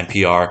and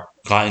PR,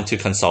 got into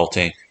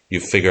consulting. You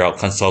figure out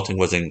consulting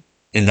wasn't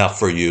enough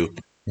for you.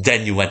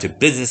 Then you went to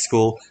business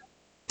school,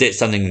 did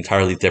something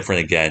entirely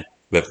different again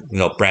with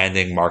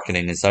branding,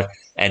 marketing, and such,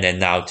 and then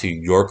now to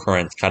your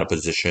current kind of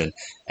position.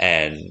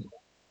 And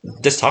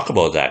just talk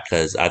about that,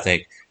 because I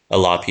think a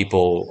lot of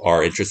people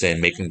are interested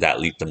in making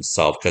that leap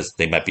themselves because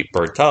they might be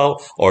burnt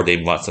out or they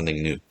want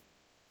something new.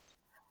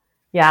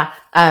 Yeah.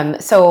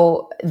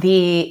 So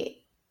the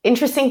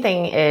interesting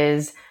thing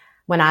is,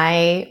 when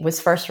I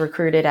was first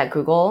recruited at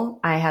Google,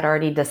 I had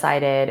already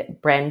decided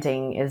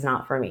branding is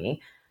not for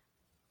me.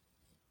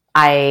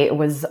 I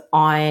was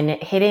on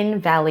Hidden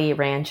Valley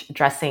Ranch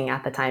Dressing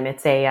at the time.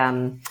 It's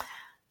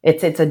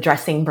a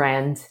dressing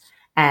brand,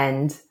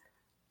 and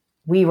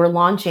we were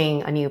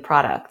launching a new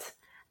product,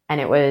 and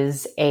it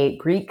was a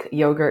Greek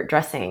yogurt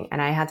dressing.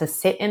 And I had to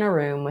sit in a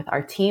room with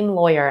our team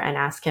lawyer and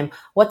ask him,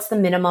 what's the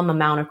minimum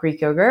amount of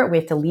Greek yogurt we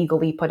have to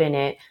legally put in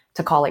it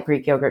to call it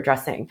Greek yogurt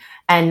dressing?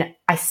 And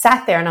I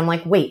sat there and I'm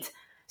like, wait,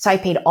 so I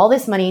paid all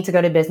this money to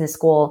go to business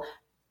school,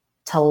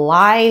 to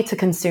lie to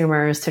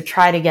consumers, to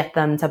try to get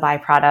them to buy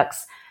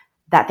products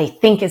that they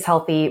think is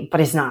healthy,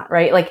 but is not,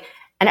 right? Like,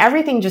 and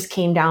everything just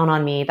came down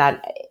on me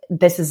that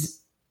this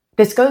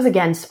goes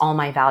against all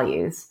my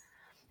values.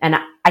 And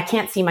I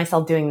can't see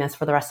myself doing this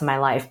for the rest of my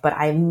life, but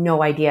I have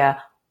no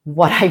idea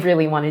what I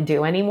really want to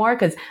do anymore.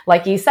 Because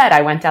like you said,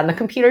 I went down the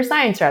computer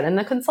science route and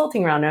the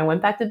consulting route, and I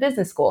went back to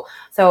business school.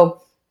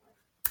 So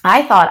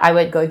I thought I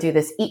would go do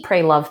this eat,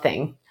 pray, love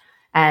thing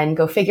and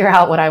go figure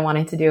out what I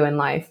wanted to do in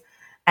life.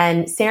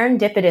 And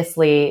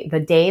serendipitously, the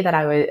day that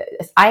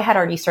I had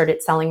already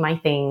started selling my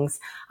things.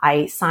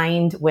 I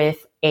signed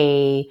with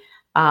a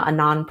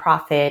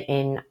nonprofit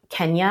in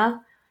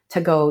Kenya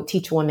to go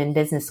teach women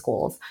business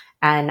schools.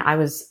 And I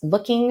was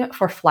looking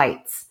for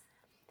flights.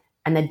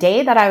 And the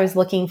day that I was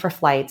looking for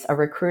flights, a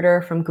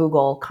recruiter from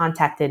Google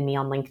contacted me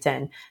on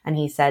LinkedIn. And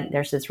he said,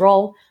 there's this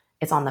role.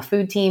 It's on the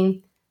food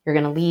team. You're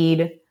going to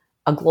lead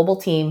a global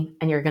team,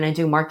 and you're going to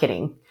do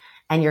marketing.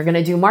 And you're going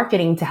to do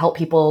marketing to help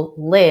people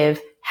live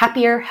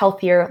happier,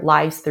 healthier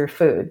lives through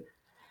food.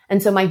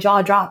 And so my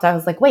jaw dropped. I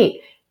was like,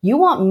 wait, you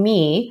want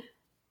me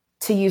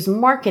to use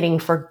marketing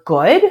for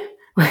good?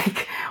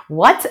 Like,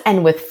 what?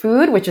 And with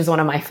food, which is one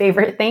of my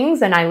favorite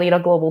things, and I lead a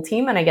global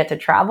team and I get to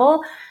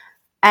travel.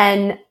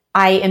 And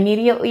I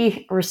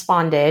immediately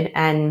responded,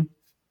 and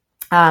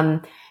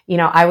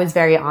I was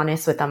very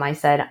honest with them. I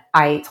said,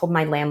 I told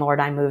my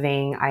landlord I'm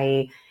moving.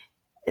 I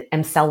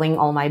am selling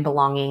all my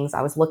belongings.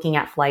 I was looking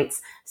at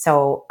flights.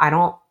 So I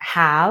don't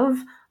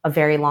have a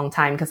very long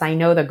time, because I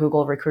know the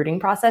Google recruiting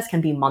process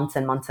can be months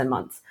and months and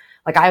months.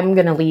 Like, I'm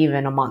going to leave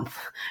in a month.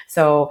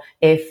 So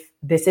if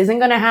this isn't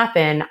going to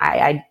happen,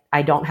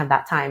 I don't have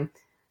that time.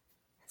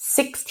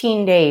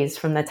 16 days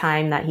from the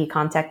time that he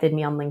contacted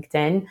me on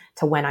LinkedIn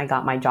to when I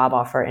got my job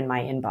offer in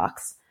my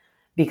inbox,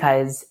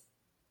 because,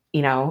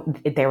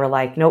 they were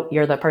like, nope,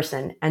 you're the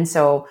person. And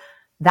so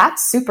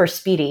that's super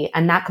speedy.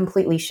 And that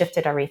completely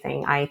shifted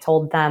everything. I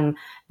told them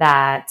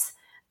that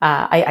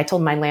I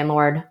told my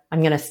landlord, I'm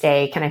going to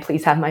stay. Can I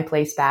please have my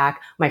place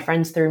back? My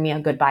friends threw me a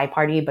goodbye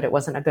party, but it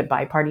wasn't a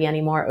goodbye party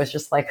anymore. It was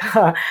just like,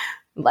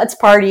 let's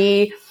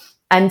party.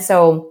 And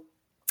so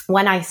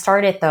when I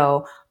started,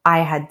 though, I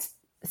had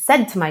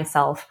said to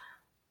myself,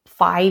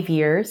 5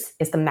 years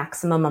is the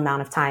maximum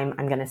amount of time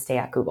I'm going to stay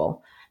at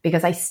Google,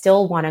 because I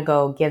still want to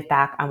go give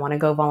back. I want to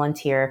go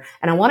volunteer,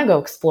 and I want to go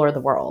explore the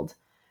world.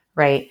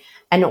 Right.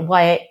 And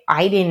what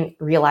I didn't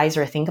realize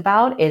or think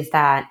about is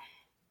that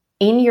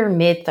in your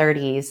mid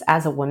 30s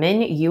as a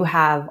woman, you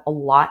have a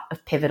lot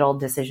of pivotal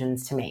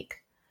decisions to make.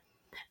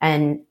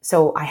 And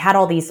so I had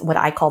all these, what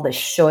I call the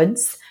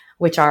shoulds,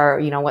 which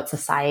are, what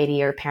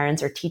society or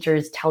parents or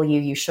teachers tell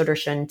you should or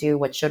shouldn't do,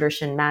 what should or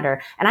shouldn't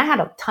matter. And I had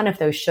a ton of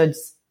those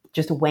shoulds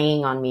just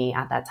weighing on me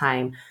at that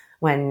time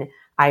when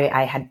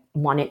I had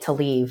wanted to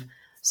leave.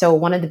 So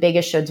one of the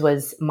biggest shoulds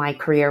was my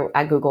career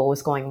at Google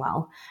was going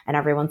well. And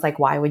everyone's like,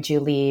 why would you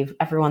leave?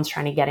 Everyone's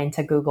trying to get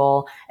into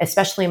Google,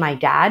 especially my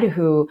dad,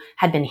 who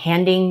had been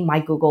handing my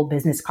Google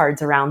business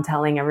cards around,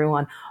 telling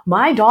everyone,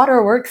 my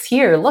daughter works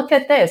here. Look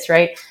at this,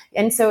 right?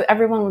 And so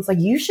everyone was like,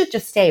 you should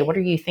just stay. What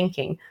are you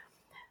thinking?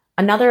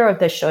 Another of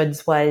the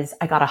shoulds was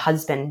I got a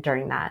husband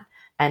during that,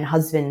 and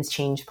husbands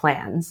change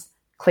plans.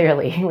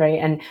 Clearly, right?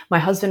 And my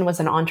husband was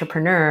an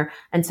entrepreneur.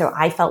 And so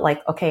I felt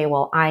like, okay,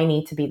 well, I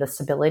need to be the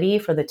stability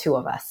for the two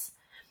of us.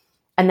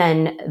 And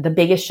then the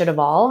biggest should of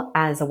all,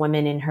 as a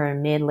woman in her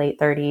mid, late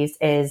 30s,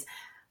 is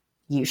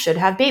you should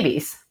have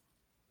babies.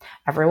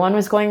 Everyone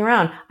was going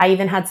around. I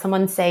even had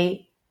someone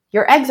say,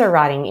 your eggs are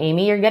rotting,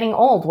 Amy. You're getting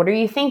old. What are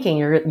you thinking?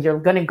 You're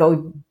going to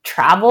go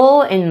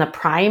travel in the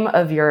prime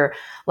of you're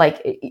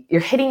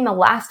hitting the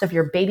last of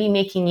your baby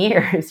making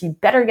years. You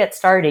better get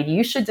started.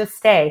 You should just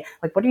stay.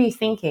 Like, what are you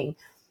thinking?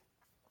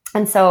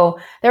 And so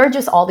there were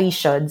just all these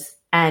shoulds.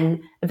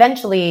 And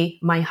eventually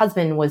my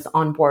husband was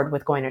on board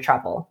with going to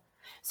travel.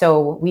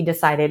 So we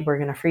decided we're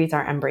going to freeze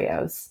our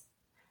embryos.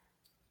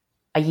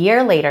 A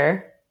year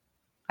later,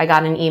 I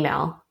got an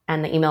email,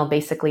 and the email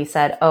basically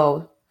said,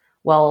 oh,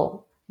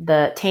 well,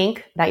 the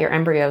tank that your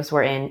embryos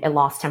were in, it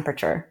lost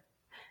temperature.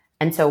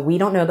 And so we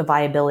don't know the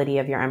viability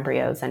of your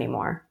embryos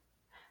anymore.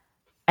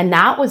 And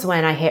that was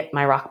when I hit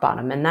my rock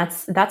bottom. And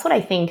that's what I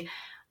think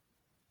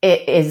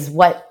it is,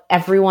 what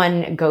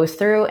everyone goes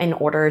through in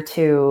order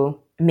to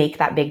make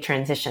that big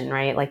transition,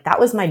 right? Like, that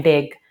was my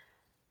big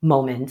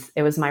moment.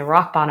 It was my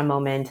rock bottom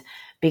moment,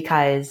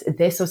 because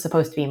this was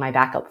supposed to be my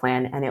backup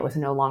plan, and it was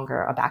no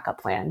longer a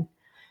backup plan.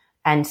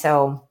 And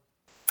so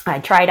I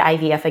tried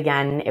IVF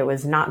again. It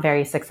was not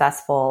very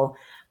successful.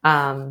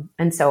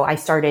 And so I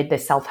started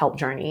this self-help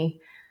journey.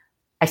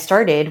 I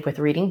started with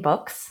reading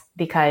books,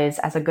 because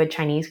as a good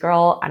Chinese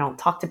girl, I don't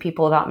talk to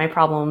people about my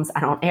problems. I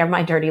don't air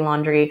my dirty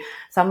laundry.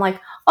 So I'm like,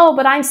 oh,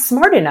 but I'm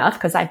smart enough,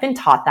 because I've been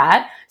taught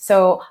that.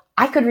 So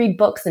I could read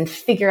books and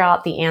figure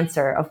out the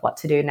answer of what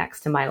to do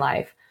next in my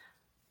life.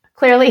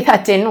 Clearly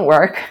that didn't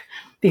work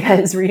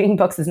because reading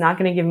books is not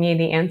going to give me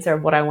the answer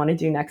of what I want to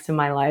do next in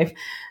my life.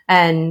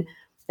 And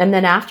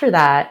then after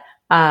that,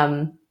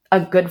 a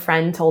good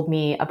friend told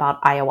me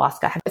about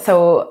ayahuasca.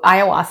 So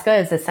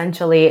ayahuasca is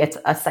essentially, it's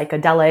a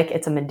psychedelic,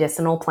 it's a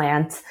medicinal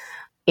plant.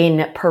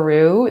 In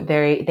Peru,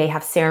 they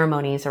have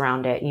ceremonies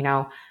around it,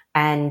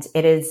 and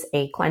it is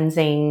a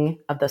cleansing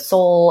of the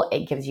soul.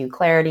 It gives you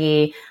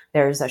clarity.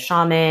 There's a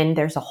shaman.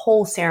 There's a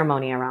whole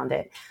ceremony around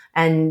it.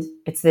 And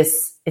it's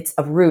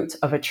a root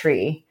of a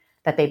tree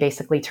that they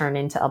basically turn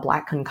into a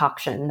black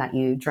concoction that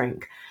you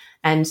drink.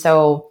 And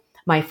so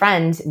my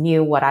friend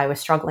knew what I was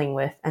struggling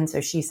with. And so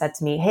she said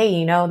to me,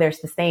 hey, there's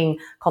this thing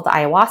called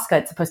ayahuasca.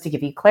 It's supposed to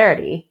give you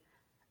clarity.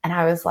 And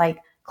I was like,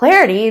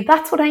 clarity?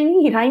 That's what I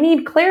need. I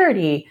need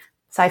clarity.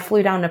 So I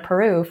flew down to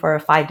Peru for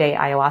a 5-day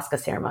ayahuasca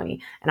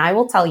ceremony. And I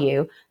will tell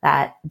you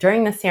that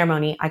during the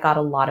ceremony, I got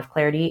a lot of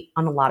clarity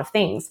on a lot of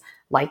things,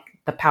 like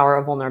the power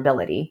of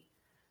vulnerability,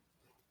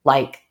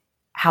 like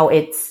how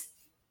it's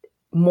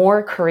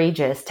more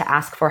courageous to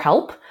ask for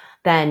help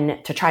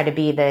than to try to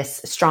be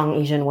this strong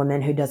Asian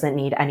woman who doesn't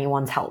need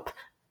anyone's help,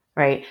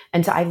 right?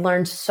 And so I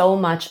learned so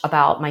much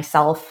about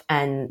myself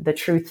and the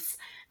truths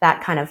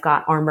that kind of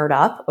got armored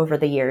up over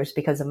the years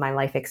because of my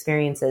life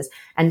experiences.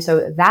 And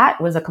so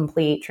that was a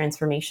complete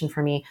transformation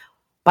for me.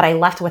 But I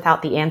left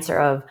without the answer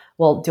of,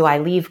 well, do I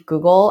leave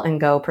Google and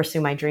go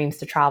pursue my dreams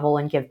to travel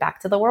and give back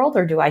to the world?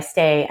 Or do I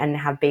stay and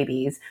have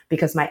babies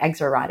because my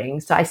eggs are rotting?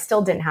 So I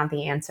still didn't have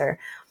the answer.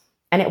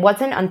 And it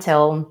wasn't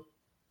until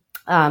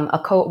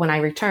when I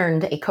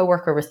returned, a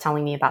coworker was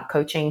telling me about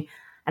coaching.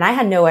 And I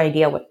had no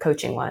idea what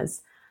coaching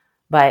was.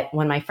 But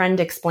when my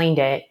friend explained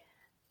it,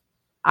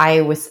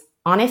 I was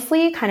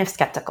honestly kind of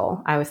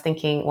skeptical. I was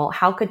thinking, well,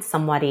 how could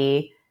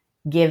somebody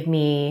give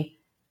me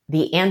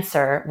the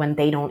answer when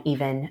they don't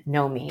even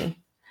know me?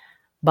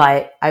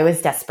 But I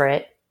was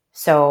desperate.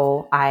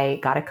 So I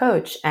got a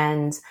coach,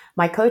 and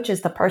my coach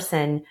is the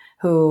person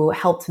who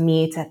helped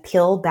me to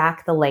peel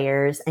back the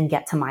layers and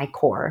get to my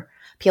core,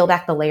 peel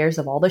back the layers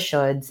of all the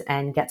shoulds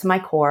and get to my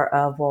core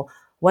of, well,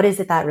 what is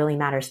it that really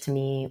matters to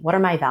me? What are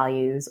my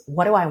values?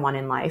 What do I want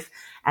in life?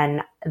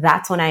 And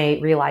that's when I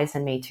realized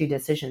and made 2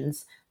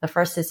 decisions. The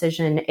first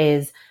decision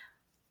is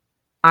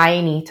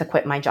I need to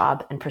quit my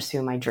job and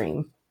pursue my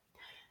dream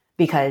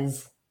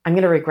because I'm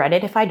going to regret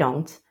it if I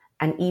don't.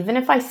 And even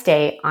if I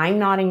stay, I'm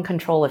not in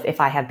control of if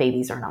I have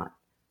babies or not,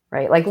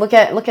 right? Like look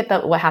at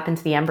what happened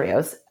to the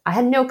embryos. I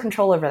had no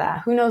control over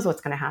that. Who knows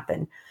what's going to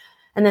happen?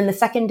 And then the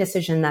second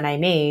decision that I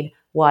made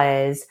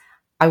was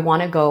I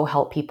want to go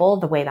help people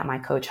the way that my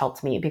coach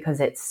helped me because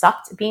it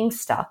sucked being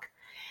stuck.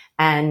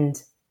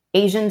 And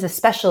Asians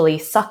especially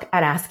suck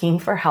at asking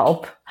for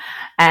help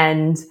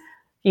and,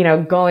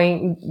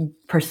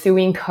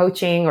 pursuing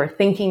coaching or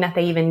thinking that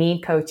they even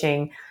need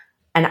coaching.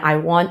 And I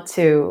want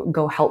to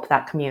go help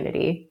that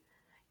community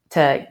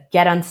to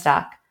get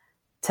unstuck,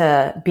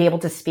 to be able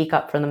to speak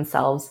up for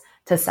themselves,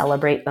 to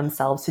celebrate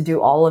themselves, to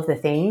do all of the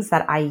things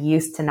that I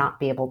used to not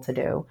be able to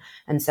do.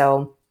 And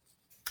so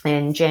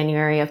in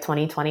January of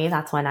 2020,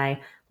 that's when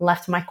I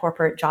left my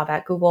corporate job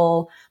at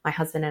Google. My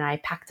husband and I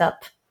packed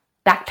up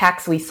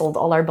backpacks. We sold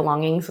all our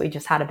belongings. We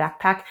just had a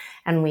backpack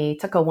and we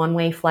took a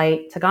one-way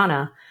flight to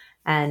Ghana.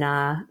 And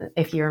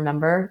if you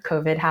remember,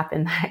 COVID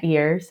happened that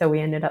year. So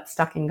we ended up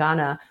stuck in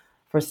Ghana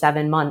for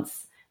 7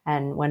 months.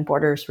 And when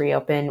borders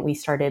reopened, we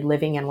started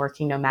living and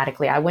working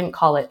nomadically. I wouldn't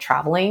call it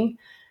traveling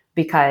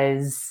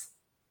because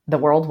the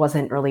world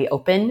wasn't really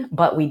open,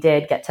 but we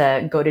did get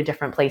to go to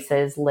different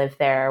places, live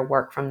there,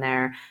 work from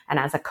there. And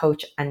as a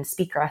coach and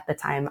speaker at the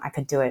time, I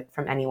could do it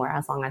from anywhere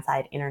as long as I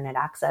had internet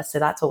access. So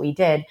that's what we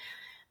did.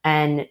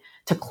 And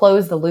to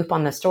close the loop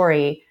on the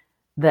story,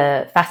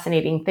 the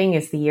fascinating thing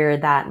is the year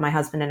that my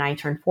husband and I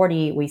turned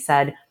 40, we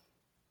said,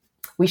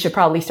 we should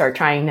probably start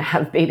trying to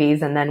have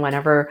babies. And then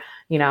whenever,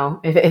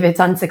 if it's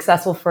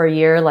unsuccessful for a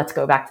year, let's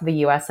go back to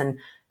the US and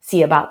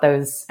see about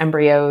those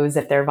embryos,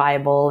 if they're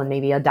viable, and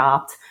maybe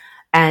adopt.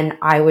 And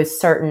I was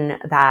certain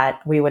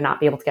that we would not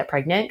be able to get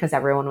pregnant because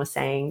everyone was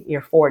saying,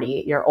 you're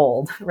 40, you're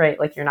old, right?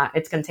 Like you're not,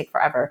 it's going to take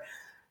forever.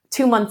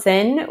 2 months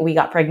in, we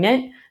got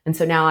pregnant. And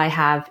so now I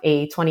have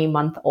a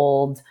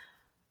 20-month-old,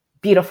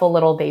 beautiful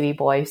little baby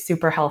boy,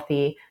 super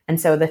healthy. And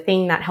so the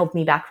thing that held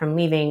me back from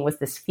leaving was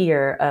this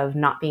fear of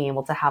not being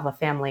able to have a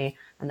family.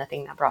 And the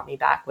thing that brought me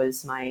back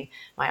was my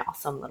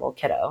awesome little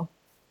kiddo.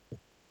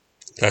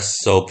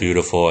 That's so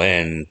beautiful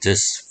and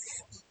just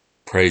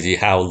crazy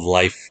how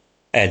life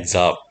ends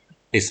up,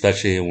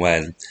 especially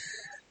when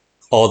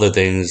all the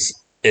things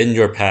in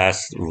your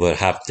past would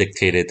have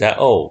dictated that,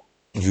 oh,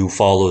 you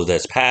follow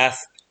this path,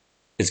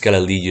 it's going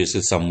to lead you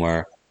to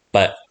somewhere.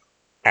 But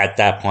at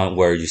that point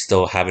where you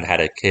still haven't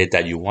had a kid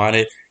that you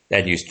wanted,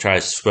 and you try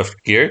to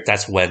shift gear,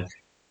 that's when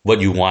what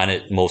you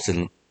wanted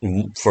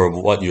for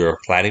what you're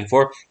planning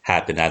for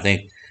happened. I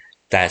think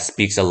that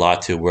speaks a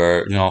lot to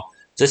where,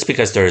 just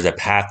because there is a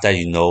path that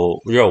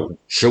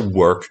should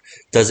work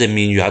doesn't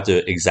mean you have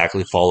to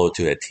exactly follow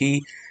to a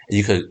T.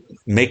 You could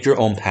make your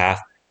own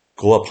path,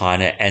 go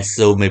upon it and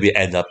still maybe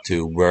end up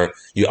to where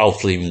you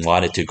ultimately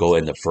wanted to go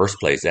in the first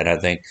place. And I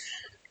think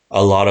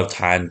a lot of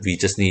time we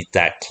just need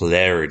that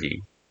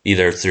clarity,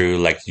 either through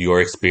like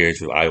your experience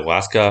with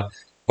ayahuasca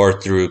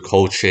or through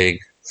coaching,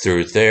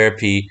 through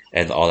therapy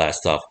and all that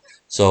stuff.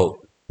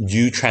 So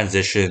you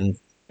transitioned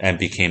and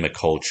became a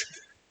coach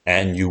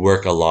and you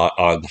work a lot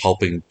on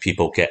helping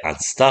people get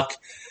unstuck.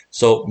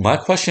 So my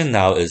question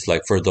now is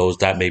like for those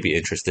that may be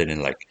interested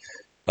in like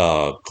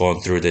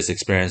going through this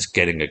experience,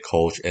 getting a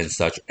coach and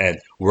such, and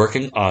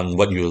working on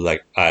what you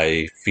like,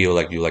 I feel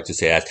like you like to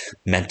say as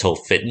mental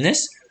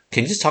fitness.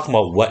 Can you just talk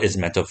about what is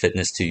mental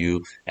fitness to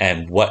you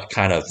and what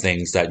kind of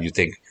things that you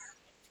think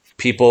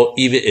people,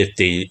 even if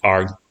they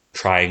are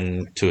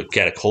trying to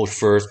get a coach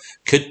first,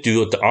 could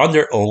do on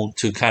their own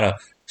to kind of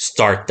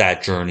start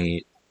that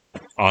journey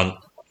on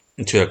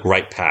into a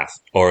right path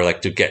or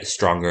like to get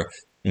stronger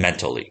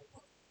mentally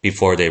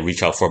before they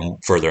reach out for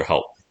further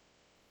help?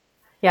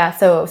 Yeah,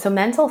 so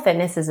mental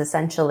fitness is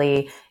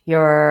essentially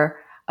your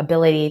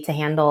ability to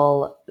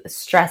handle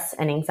stress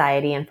and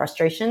anxiety and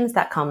frustrations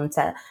that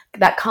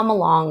come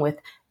along with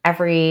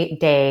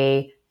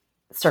everyday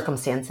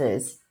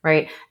circumstances,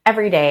 right?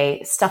 Every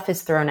day stuff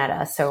is thrown at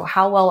us. So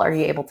how well are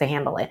you able to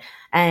handle it?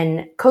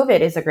 And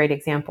COVID is a great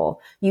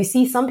example. You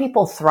see some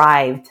people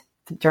thrived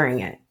during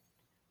it,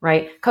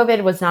 right?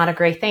 COVID was not a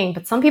great thing,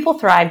 but some people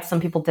thrived,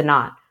 some people did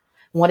not.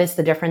 What is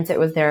the difference? It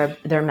was their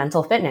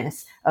mental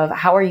fitness of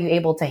how are you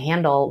able to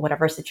handle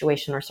whatever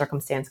situation or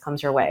circumstance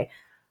comes your way.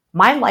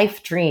 My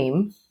life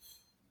dream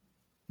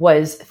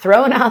was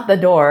thrown out the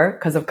door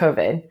because of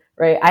COVID,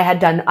 right? I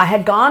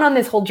had gone on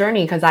this whole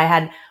journey because I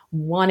had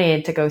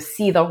wanted to go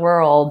see the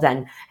world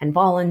and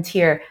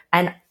volunteer,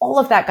 and all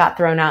of that got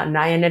thrown out, and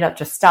I ended up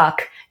just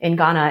stuck in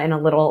Ghana in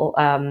a little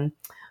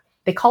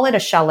they call it a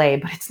chalet,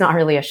 but it's not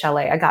really a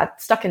chalet. I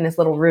got stuck in this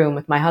little room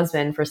with my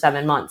husband for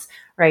 7 months,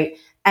 right?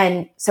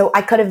 And so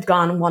I could have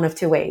gone one of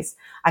two ways.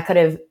 I could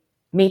have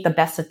made the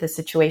best of the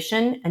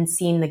situation and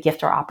seen the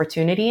gift or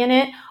opportunity in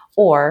it,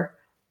 or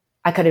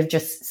I could have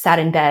just sat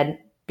in bed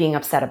being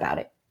upset about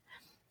it.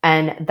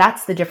 And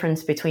that's the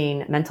difference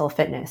between mental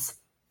fitness.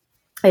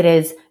 It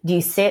is, do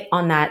you sit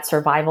on that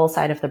survival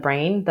side of the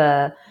brain,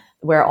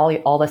 where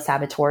all the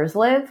saboteurs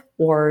live,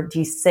 or do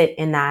you sit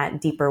in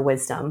that deeper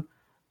wisdom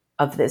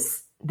of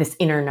this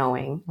inner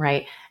knowing,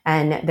 right?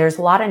 And there's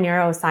a lot of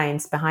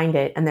neuroscience behind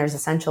it. And there's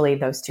essentially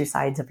those two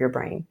sides of your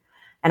brain.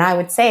 And I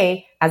would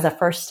say as a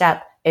first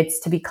step,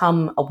 it's to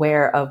become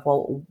aware of,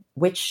 well,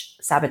 which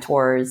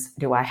saboteurs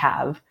do I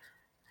have?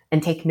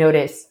 And take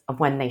notice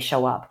of when they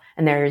show up.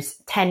 And there's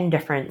 10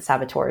 different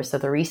saboteurs. So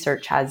the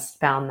research has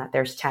found that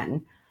there's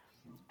 10.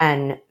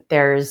 And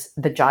there's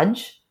the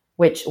judge,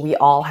 which we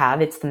all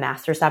have. It's the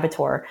master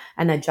saboteur.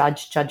 And the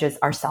judge judges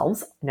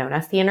ourselves, known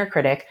as the inner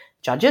critic,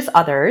 judges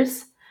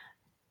others,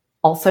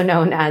 also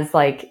known as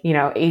like,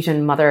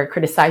 Asian mother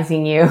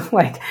criticizing you,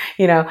 like,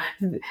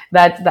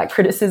 that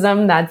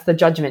criticism, that's the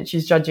judgment.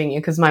 She's judging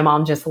you because my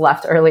mom just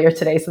left earlier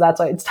today. So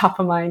that's why it's top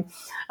of mind.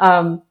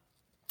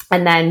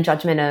 And then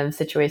judgment of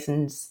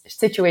situations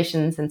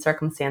and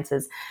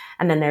circumstances.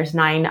 And then there's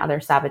 9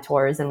 other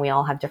saboteurs, and we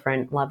all have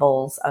different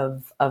levels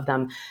of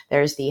them.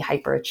 There's the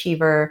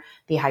hyperachiever,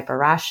 the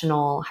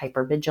hyper-rational,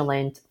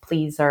 hyper-vigilant,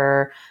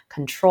 pleaser,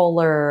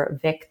 controller,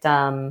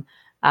 victim,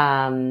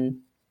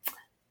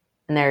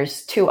 and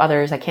there's 2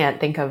 others I can't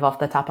think of off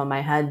the top of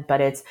my head, but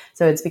it's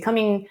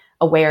becoming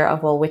aware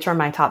of, well, which are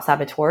my top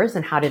saboteurs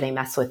and how do they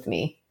mess with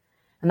me?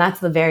 And that's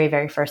the very,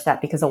 very first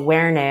step, because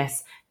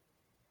awareness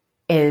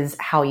is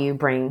how you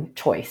bring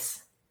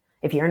choice.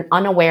 If you're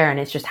unaware and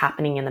it's just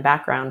happening in the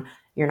background,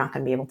 you're not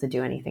going to be able to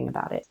do anything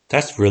about it.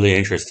 That's really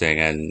interesting.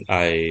 And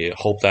I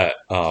hope that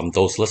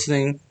those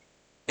listening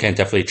can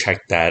definitely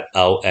check that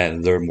out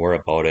and learn more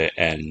about it.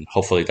 And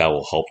hopefully that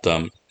will help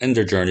them in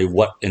their journey,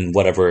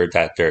 whatever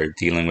that they're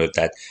dealing with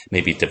that may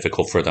be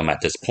difficult for them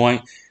at this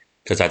point.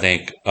 Because I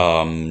think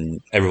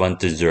everyone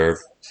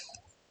deserves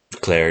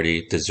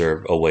clarity,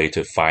 deserve a way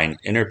to find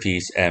inner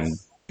peace and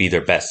be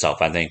their best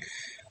self. I think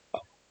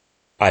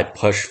I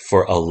push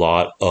for a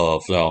lot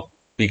of,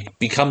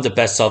 become the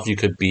best self you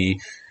could be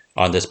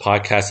on this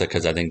podcast,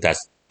 because I think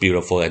that's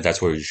beautiful and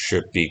that's where you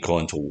should be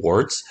going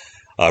towards,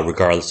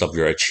 regardless of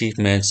your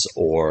achievements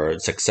or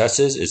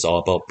successes. It's all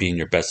about being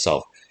your best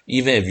self.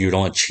 Even if you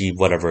don't achieve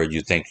whatever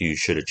you think you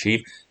should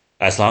achieve,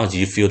 as long as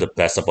you feel the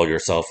best about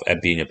yourself and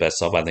being your best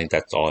self, I think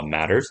that's all that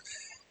matters.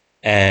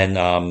 And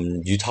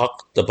you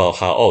talked about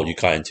how, you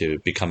got into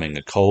becoming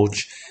a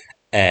coach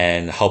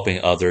and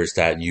helping others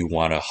that you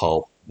want to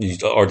help,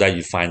 or that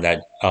you find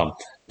that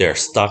they're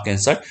stuck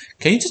and such.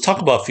 Can you just talk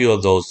about a few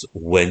of those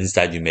wins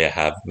that you may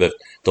have with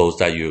those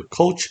that you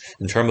coach,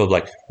 in terms of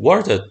like, what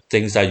are the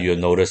things that you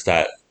notice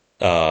that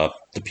the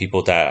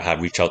people that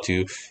have reached out to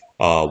you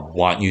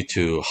want you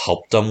to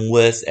help them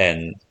with,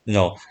 and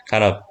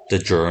kind of the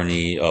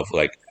journey of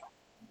like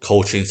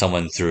coaching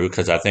someone through?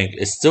 Because I think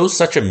it's still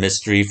such a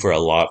mystery for a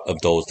lot of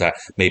those that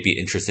may be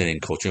interested in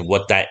coaching,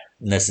 what that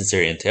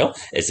necessarily entail.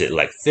 Is it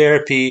like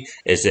therapy?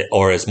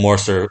 Or is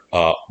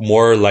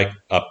more like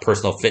a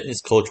personal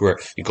fitness coach where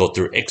you go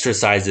through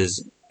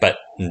exercises, but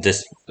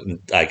this,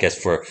 I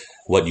guess, for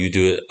what you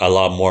do, a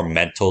lot more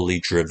mentally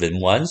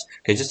driven ones.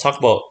 Can you just talk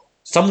about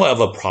somewhat of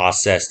a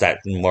process that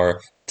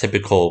more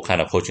typical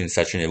kind of coaching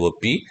session it would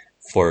be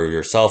for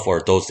yourself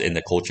or those in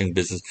the coaching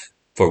business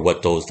for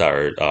what those that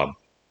are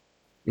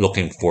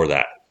looking for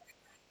that?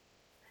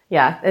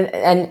 Yeah.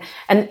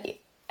 And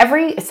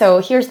so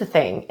here's the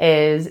thing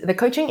is the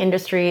coaching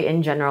industry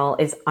in general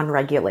is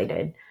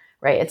unregulated,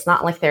 right? It's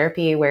not like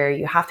therapy where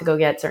you have to go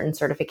get certain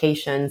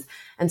certifications.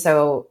 And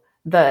so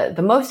the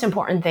most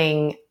important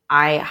thing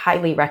I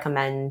highly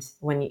recommend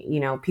when,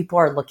 people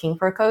are looking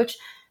for a coach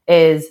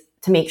is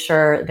to make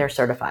sure they're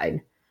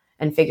certified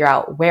and figure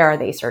out where are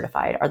they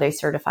certified? Are they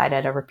certified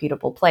at a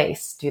reputable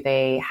place? Do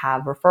they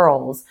have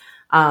referrals?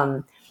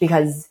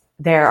 Because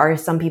there are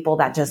some people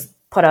that just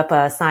put up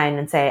a sign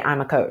and say,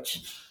 I'm a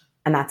coach,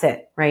 and that's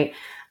it, right?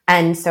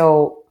 And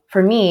so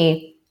for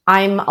me,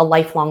 I'm a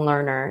lifelong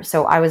learner.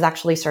 So I was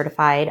actually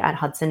certified at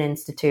Hudson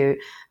Institute.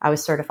 I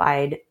was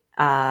certified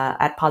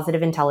at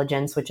Positive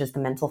Intelligence, which is the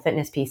mental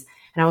fitness piece.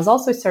 And I was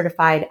also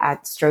certified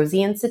at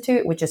Strozzi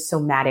Institute, which is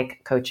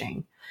somatic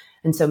coaching.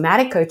 And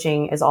somatic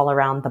coaching is all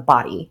around the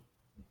body.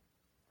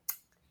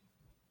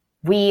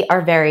 We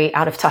are very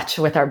out of touch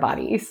with our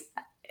bodies.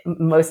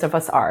 Most of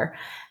us are.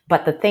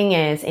 But the thing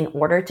is, in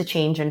order to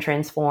change and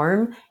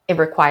transform, it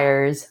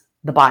requires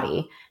the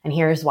body. And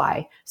here's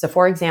why. So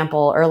for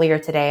example, earlier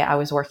today, I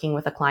was working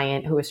with a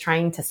client who was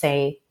trying to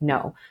say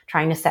no,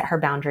 trying to set her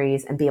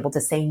boundaries and be able to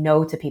say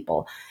no to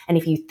people. And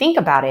if you think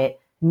about it,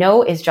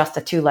 no is just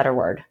a 2-letter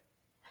word.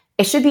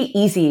 It should be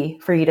easy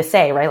for you to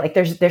say, right? Like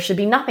there should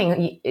be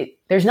nothing,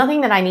 there's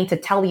nothing that I need to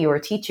tell you or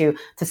teach you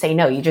to say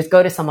no. You just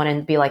go to someone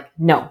and be like,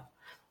 no.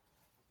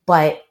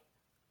 But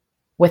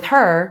with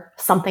her,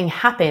 something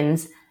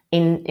happens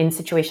in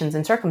situations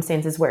and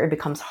circumstances where it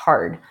becomes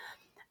hard.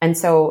 And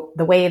so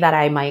the way that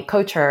I might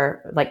coach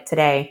her, like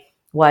today,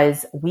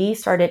 was we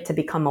started to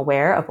become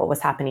aware of what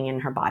was happening in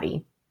her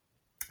body.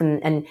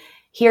 And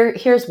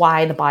here's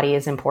why the body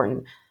is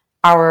important.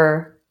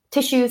 Our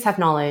tissues have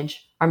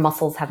knowledge, our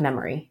muscles have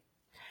memory.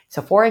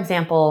 So for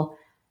example,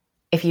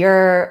 if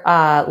you're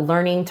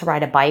learning to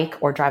ride a bike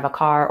or drive a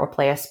car or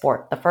play a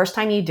sport, the first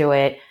time you do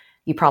it,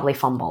 you probably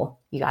fumble.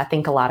 You got to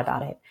think a lot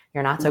about it.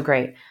 You're not so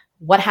great.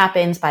 What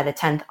happens by the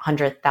 10th,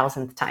 100th,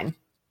 1000th time?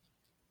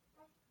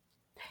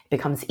 It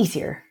becomes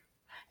easier.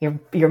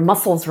 Your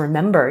muscles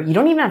remember. You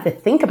don't even have to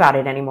think about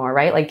it anymore,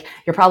 right? Like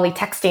you're probably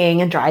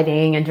texting and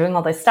driving and doing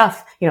all this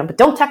stuff, but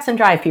don't text and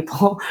drive,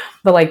 people.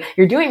 But like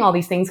you're doing all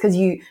these things because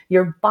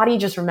your body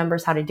just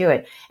remembers how to do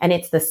it. And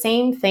it's the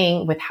same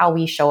thing with how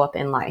we show up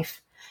in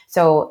life.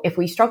 So if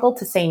we struggle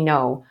to say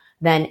no,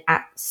 then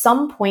at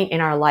some point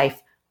in our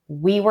life,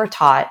 we were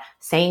taught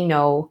saying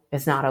no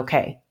is not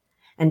okay.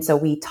 And so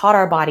we taught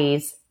our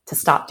bodies to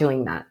stop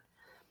doing that.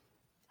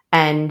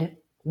 And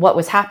what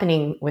was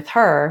happening with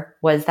her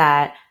was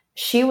that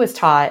she was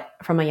taught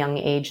from a young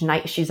age,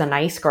 she's a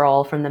nice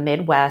girl from the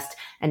Midwest,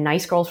 and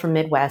nice girls from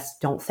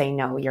Midwest don't say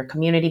no. You're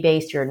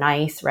community-based, you're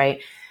nice, right?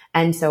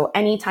 And so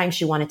anytime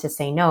she wanted to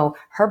say no,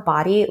 her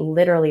body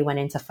literally went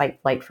into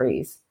fight, flight,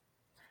 freeze.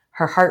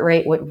 Her heart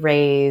rate would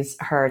raise,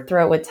 her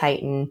throat would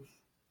tighten.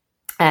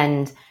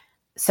 And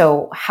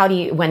so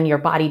when your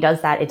body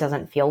does that, it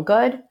doesn't feel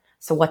good.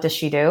 So what does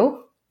she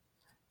do?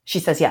 She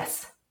says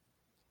yes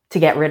to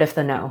get rid of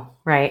the no,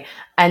 right?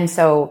 And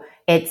so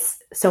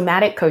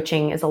somatic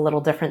coaching is a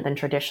little different than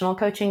traditional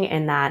coaching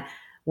in that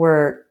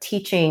we're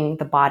teaching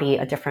the body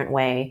a different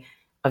way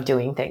of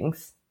doing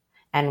things.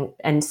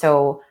 And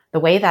so the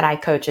way that I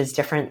coach is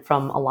different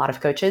from a lot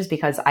of coaches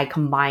because I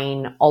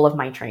combine all of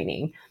my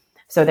training.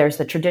 So there's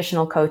the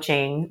traditional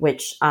coaching,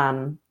 which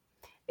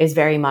is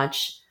very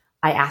much,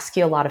 I ask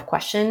you a lot of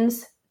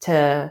questions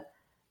to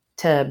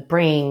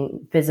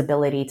bring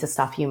visibility to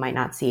stuff you might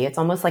not see. It's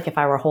almost like if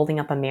I were holding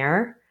up a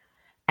mirror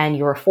and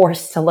you were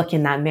forced to look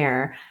in that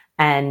mirror,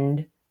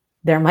 and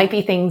there might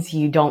be things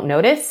you don't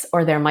notice,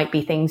 or there might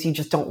be things you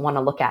just don't want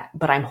to look at,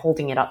 but I'm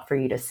holding it up for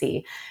you to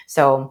see.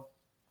 So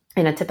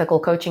in a typical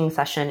coaching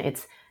session,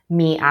 it's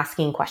me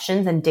asking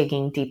questions and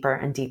digging deeper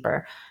and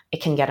deeper.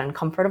 It can get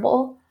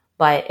uncomfortable,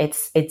 but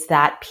it's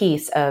that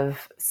piece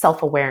of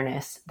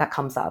self-awareness that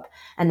comes up.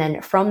 And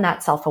then from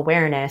that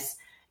self-awareness,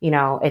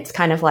 it's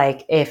kind of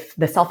like if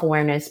the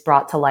self-awareness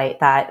brought to light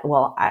that,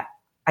 well,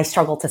 I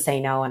struggle to say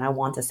no and I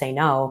want to say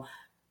no,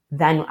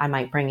 then I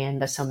might bring in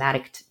the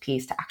somatic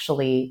piece to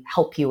actually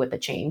help you with the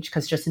change.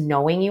 Because just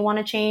knowing you want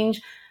to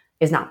change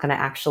is not going to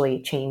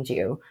actually change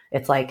you.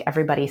 It's like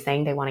everybody's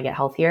saying they want to get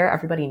healthier.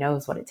 Everybody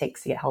knows what it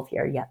takes to get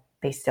healthier, yet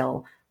they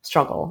still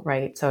struggle,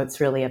 right? So it's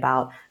really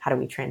about how do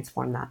we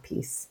transform that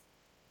piece.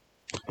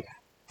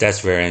 That's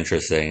very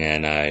interesting.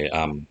 And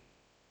I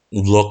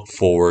look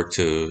forward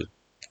to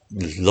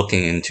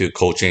looking into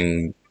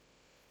coaching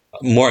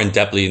more in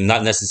depthly,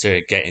 not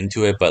necessarily get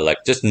into it, but like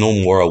just know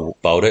more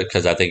about it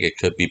because I think it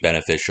could be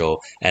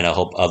beneficial, and I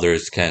hope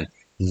others can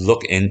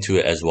look into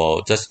it as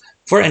well, just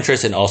for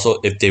interest, and also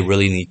if they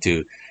really need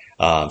to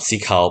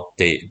seek help,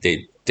 they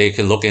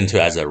can look into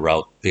it as a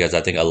route because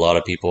I think a lot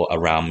of people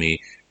around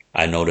me,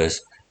 I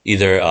notice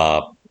either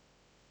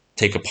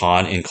take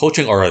upon in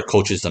coaching or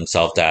coaches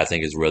themselves that I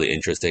think is really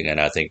interesting. And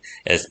I think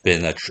it's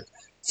been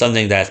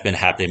something that's been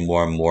happening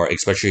more and more,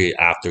 especially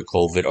after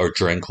COVID or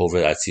during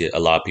COVID. I see a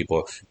lot of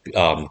people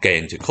get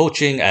into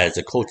coaching as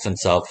a coach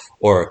themselves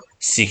or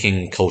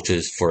seeking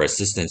coaches for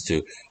assistance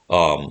to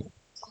um,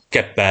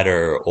 get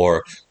better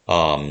or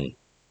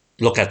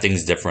look at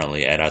things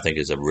differently. And I think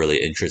it's a really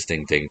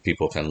interesting thing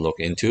people can look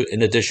into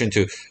in addition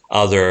to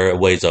other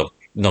ways of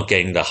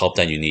getting the help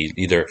that you need,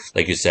 either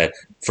like you said,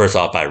 first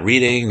off by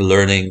reading,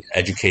 learning,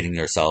 educating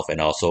yourself, and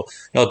also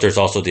there's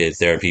also the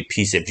therapy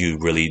piece if you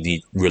really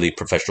need really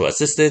professional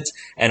assistance,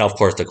 and of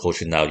course the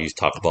coaching now you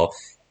talked about.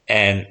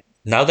 And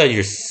now that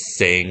you're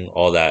saying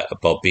all that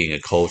about being a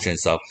coach and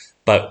stuff,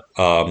 but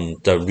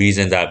the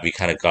reason that we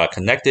kind of got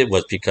connected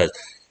was because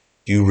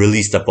you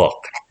released a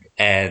book.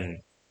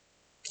 And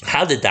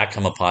how did that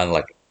come upon?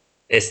 Like,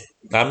 it's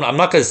I'm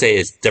not going to say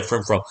it's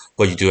different from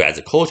what you do as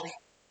a coach,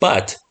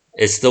 but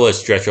it's still a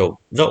stretch of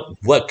no.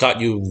 What got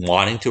you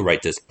wanting to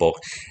write this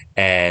book,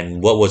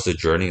 and what was the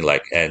journey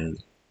like? And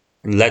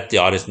let the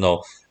audience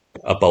know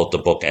about the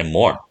book and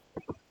more.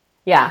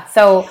 Yeah.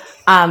 So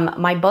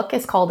my book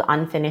is called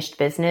Unfinished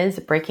Business: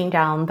 Breaking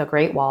Down the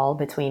Great Wall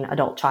Between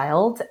Adult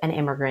Child and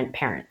Immigrant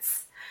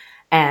Parents.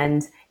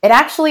 And it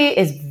actually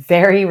is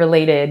very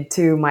related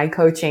to my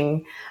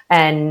coaching.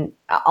 And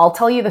I'll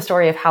tell you the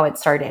story of how it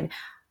started.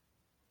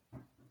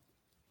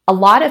 A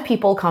lot of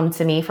people come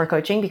to me for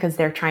coaching because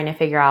they're trying to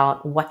figure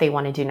out what they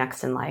want to do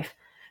next in life.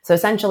 So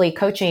essentially,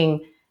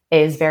 coaching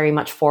is very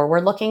much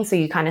forward looking. So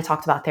you kind of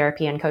talked about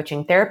therapy and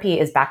coaching. Therapy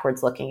is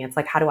backwards looking. It's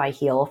like, how do I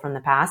heal from the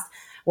past?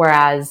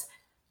 Whereas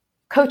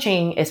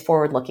coaching is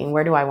forward looking.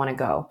 Where do I want to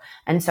go?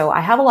 And so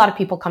I have a lot of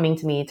people coming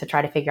to me to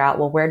try to figure out,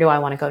 well, where do I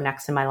want to go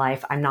next in my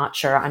life? I'm not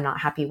sure. I'm not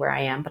happy where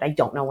I am, but I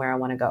don't know where I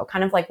want to go.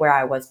 Kind of like where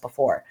I was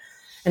before.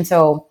 And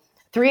so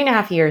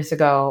 3.5 years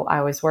ago,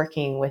 I was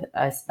working with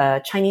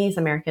a Chinese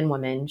American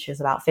woman. She was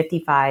about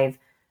 55,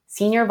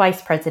 senior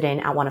vice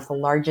president at one of the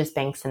largest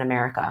banks in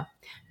America,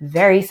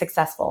 very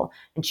successful.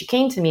 And she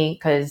came to me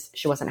because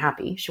she wasn't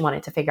happy. She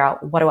wanted to figure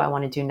out, what do I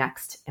want to do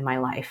next in my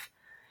life?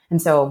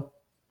 And so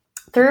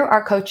through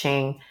our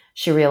coaching,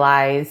 she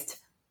realized,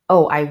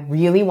 oh, I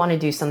really want to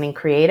do something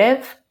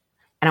creative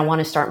and I want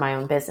to start my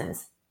own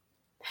business.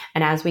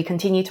 And as we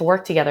continue to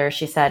work together,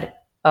 she said,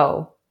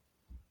 oh,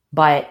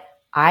 but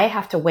I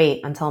have to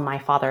wait until my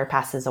father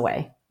passes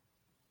away.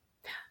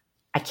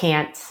 I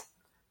can't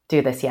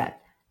do this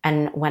yet.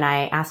 And when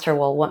I asked her,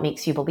 well, what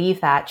makes you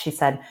believe that? She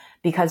said,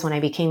 because when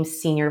I became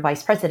senior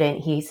vice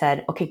president, he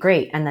said, okay,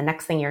 great. And the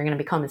next thing you're going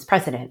to become is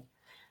president.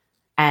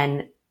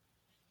 And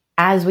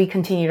as we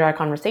continued our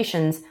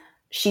conversations,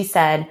 she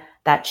said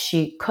that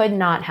she could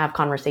not have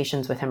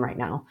conversations with him right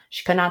now.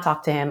 She could not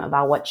talk to him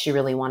about what she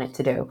really wanted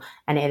to do.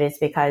 And it is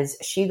because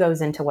she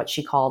goes into what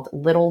she called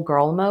little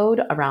girl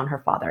mode around her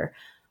father,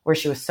 where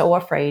she was so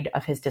afraid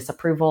of his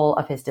disapproval,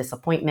 of his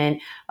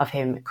disappointment, of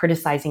him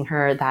criticizing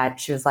her, that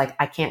she was like,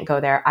 I can't go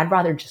there. I'd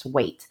rather just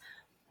wait.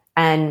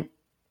 And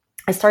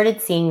I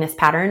started seeing this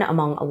pattern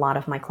among a lot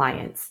of my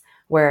clients,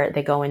 where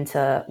they go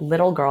into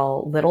little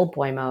girl, little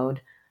boy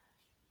mode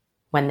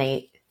when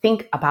they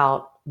think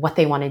about what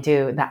they want to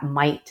do that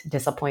might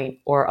disappoint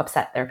or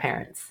upset their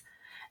parents.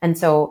 And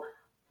so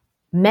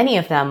many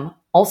of them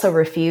also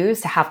refuse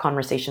to have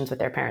conversations with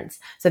their parents.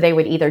 So they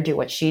would either do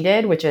what she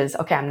did, which is,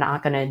 okay, I'm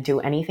not going to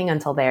do anything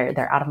until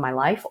they're out of my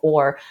life,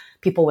 or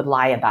people would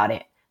lie about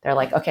it. They're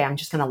like, okay, I'm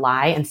just going to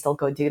lie and still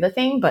go do the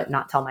thing, but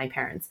not tell my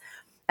parents.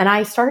 And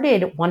I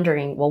started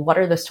wondering, well, what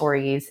are the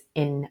stories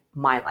in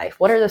my life?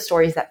 What are the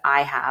stories that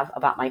I have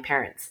about my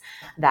parents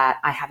that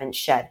I haven't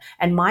shed?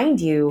 And mind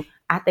you,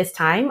 at this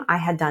time, I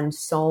had done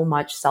so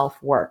much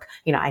self-work.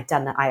 I'd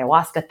done the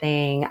ayahuasca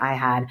thing. I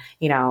had,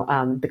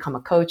 become a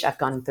coach. I've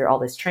gone through all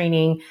this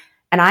training.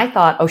 And I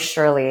thought, oh,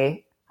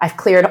 surely I've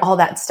cleared all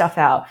that stuff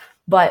out.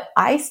 But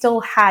I still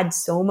had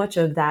so much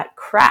of that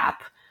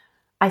crap.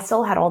 I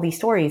still had all these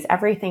stories,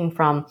 everything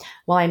from,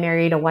 well, I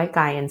married a white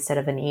guy instead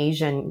of an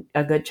Asian,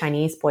 a good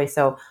Chinese boy.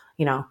 So,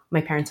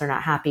 my parents are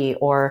not happy,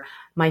 or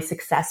my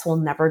success will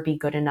never be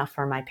good enough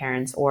for my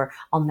parents, or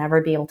I'll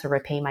never be able to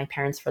repay my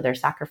parents for their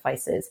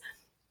sacrifices.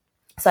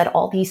 So I had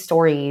all these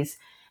stories,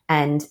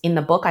 and in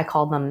the book, I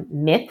call them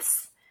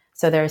myths.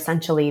 So they're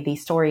essentially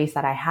these stories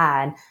that I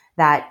had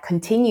that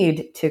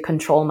continued to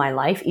control my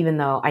life, even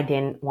though I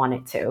didn't want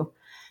it to.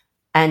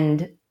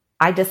 And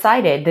I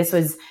decided, this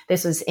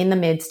was in the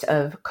midst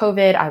of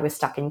COVID. I was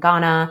stuck in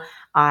Ghana.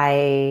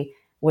 I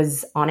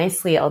was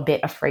honestly a bit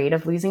afraid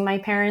of losing my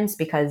parents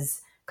because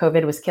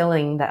COVID was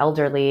killing the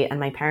elderly and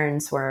my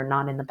parents were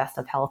not in the best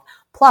of health.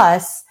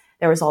 Plus,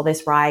 there was all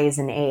this rise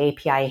in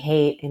AAPI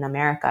hate in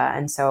America.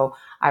 And so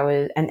I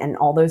was, and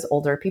all those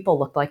older people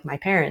looked like my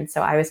parents.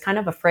 So I was kind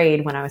of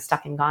afraid when I was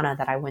stuck in Ghana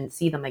that I wouldn't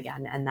see them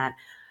again and that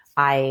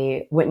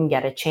I wouldn't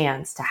get a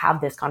chance to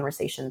have this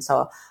conversation.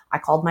 So I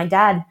called my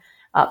dad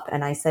up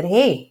and I said,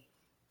 hey,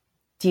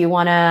 do you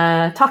want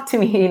to talk to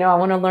me? I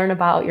want to learn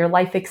about your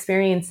life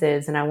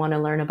experiences and I want to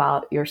learn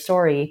about your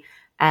story.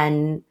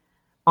 And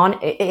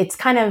it's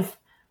kind of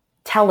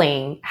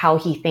telling how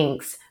he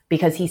thinks,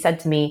 because he said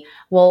to me,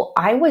 well,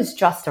 I was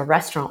just a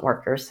restaurant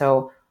worker,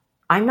 so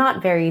I'm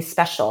not very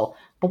special.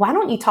 But why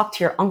don't you talk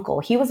to your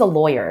uncle? He was a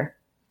lawyer.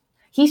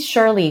 He's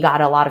surely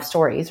got a lot of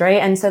stories,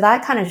 right? And so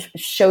that kind of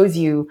shows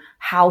you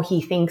how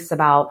he thinks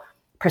about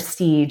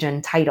prestige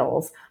and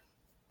titles.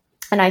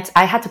 And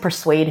I had to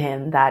persuade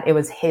him that it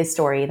was his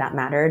story that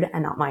mattered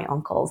and not my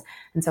uncle's.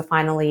 And so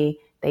finally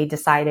they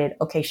decided,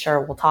 okay,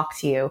 sure, we'll talk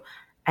to you.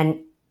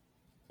 And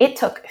it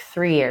took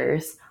 3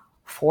 years,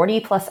 40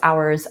 plus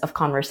hours of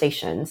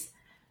conversations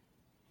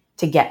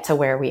to get to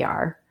where we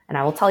are. And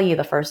I will tell you,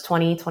 the first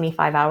 20,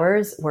 25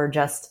 hours were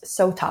just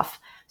so tough.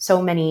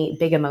 So many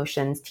big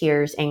emotions,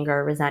 tears,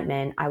 anger,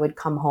 resentment. I would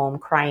come home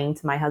crying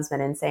to my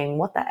husband and saying,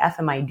 what the F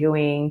am I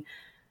doing?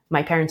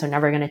 My parents are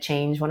never going to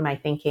change. What am I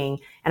thinking?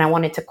 And I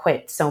wanted to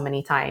quit so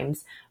many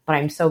times, but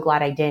I'm so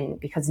glad I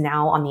didn't, because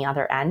now on the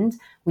other end,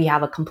 we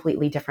have a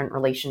completely different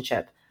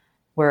relationship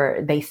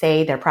where they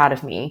say they're proud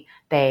of me.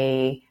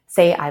 They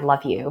say, I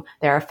love you.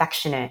 They're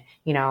affectionate,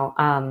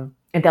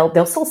 and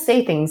they'll still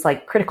say things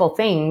like critical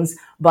things,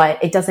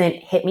 but it doesn't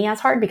hit me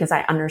as hard because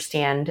I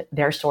understand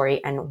their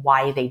story and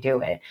why they do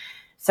it.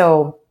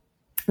 So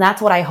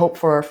that's what I hope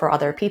for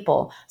other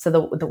people.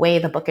 So the way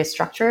the book is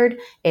structured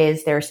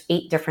is there's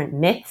 8 different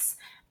myths,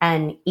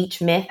 and each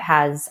myth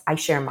I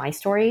share my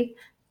story,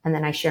 and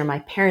then I share my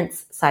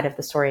parents' side of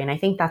the story. And I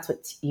think that's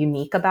what's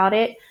unique about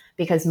it,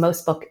 because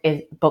most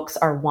books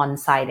are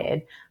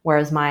one-sided,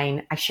 whereas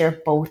mine, I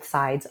share both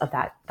sides of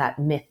that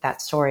myth,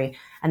 that story.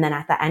 And then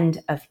at the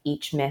end of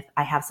each myth,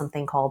 I have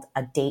something called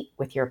a date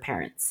with your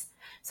parents,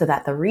 so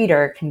that the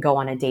reader can go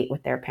on a date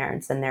with their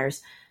parents. And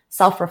there's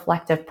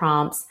self-reflective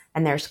prompts,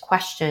 and there's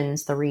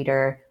questions the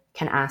reader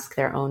can ask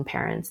their own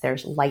parents.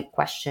 There's light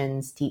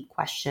questions, deep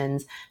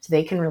questions, so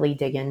they can really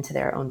dig into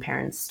their own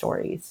parents'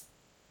 stories.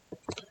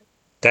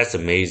 That's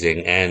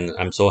amazing, and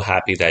I'm so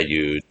happy that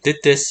you did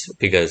this,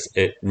 because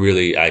it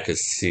really, I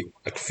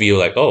feel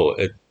like, oh,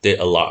 it did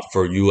a lot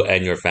for you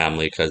and your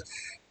family, because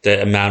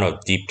the amount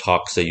of deep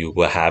talks that you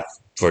will have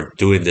for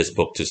doing this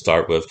book to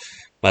start with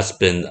must have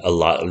been a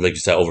lot, like you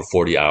said, over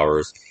 40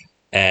 hours.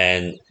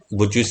 And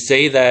would you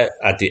say that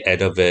at the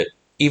end of it,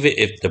 even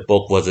if the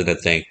book wasn't a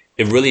thing,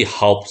 it really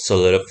helped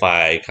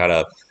solidify kind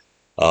of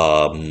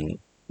um,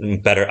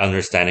 better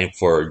understanding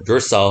for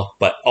yourself,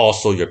 but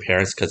also your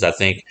parents? Because I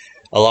think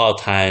a lot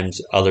of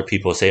times other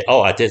people say,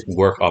 oh, I did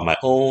work on my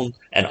own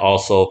and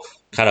also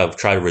kind of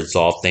try to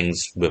resolve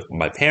things with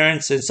my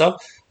parents and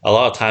stuff. A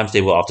lot of times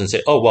they will often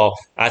say, oh, well,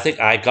 I think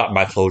I got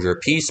my closure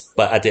piece,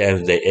 but at the end of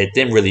the day, it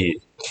didn't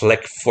really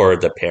click for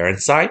the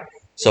parent side.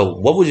 So,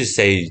 what would you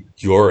say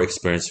your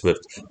experience with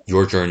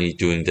your journey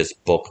doing this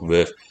book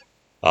with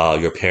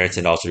your parents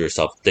and also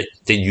yourself? Did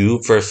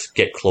you first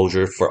get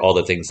closure for all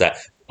the things that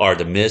are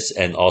the myths,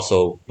 and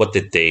also what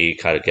did they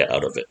kind of get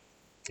out of it,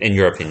 in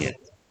your opinion?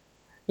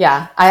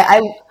 Yeah,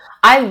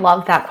 I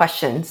love that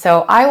question.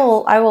 So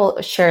I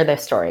will share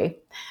this story.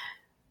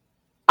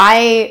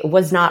 I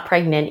was not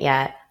pregnant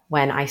yet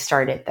when I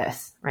started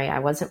this, right? I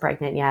wasn't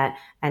pregnant yet.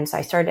 And so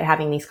I started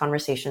having these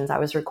conversations. I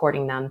was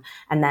recording them.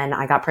 And then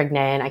I got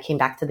pregnant. I came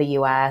back to the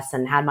US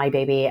and had my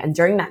baby. And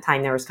during that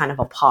time, there was kind of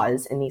a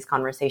pause in these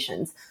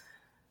conversations.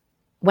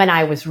 When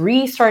I was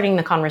restarting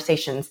the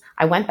conversations,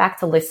 I went back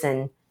to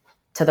listen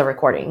to the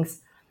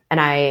recordings. And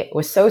I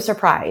was so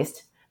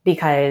surprised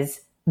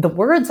because the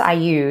words I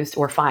used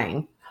were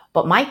fine,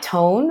 but my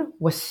tone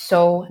was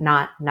so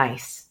not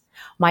nice.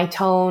 My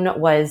tone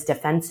was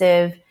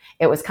defensive.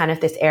 It was kind of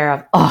this air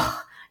of,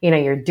 oh,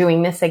 you're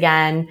doing this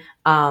again.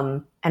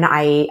 And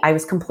I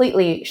was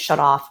completely shut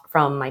off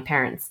from my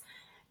parents.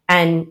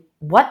 And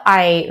what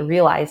I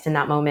realized in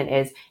that moment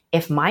is,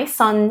 if my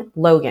son,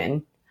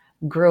 Logan,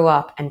 grew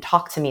up and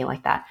talked to me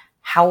like that,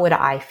 how would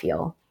I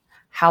feel?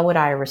 How would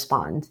I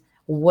respond?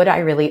 Would I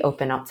really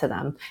open up to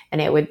them?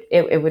 And it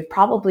would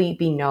probably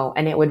be no.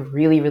 And it would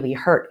really, really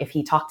hurt if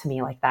he talked to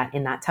me like that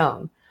in that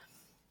tone.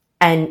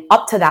 And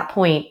up to that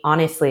point,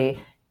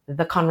 honestly,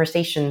 the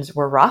conversations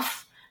were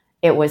rough.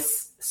 It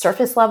was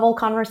surface level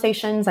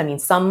conversations. I mean,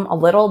 some a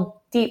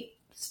little deep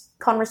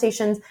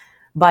conversations,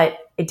 but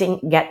it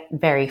didn't get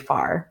very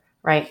far,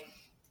 right?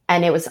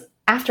 And it was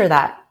after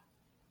that,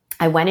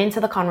 I went into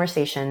the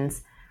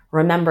conversations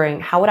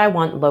remembering, how would I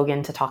want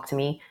Logan to talk to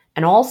me?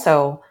 And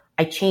also,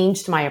 I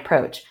changed my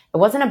approach. It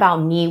wasn't about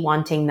me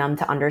wanting them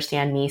to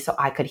understand me so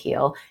I could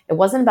heal. It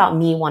wasn't about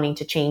me wanting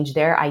to change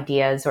their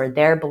ideas or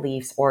their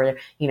beliefs or,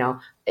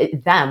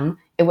 them.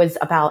 It was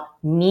about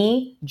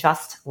me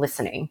just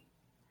listening,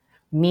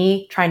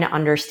 me trying to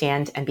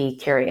understand and be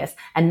curious.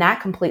 And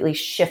that completely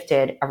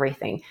shifted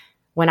everything.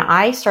 When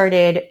I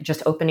started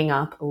just opening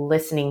up,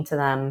 listening to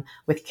them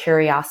with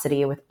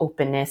curiosity, with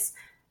openness,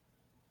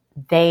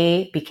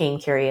 they became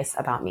curious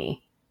about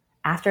me.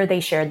 After they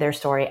shared their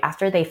story,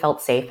 after they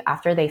felt safe,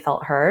 after they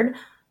felt heard,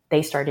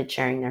 they started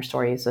sharing their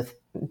stories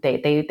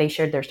they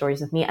shared their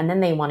stories with me, and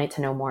then they wanted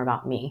to know more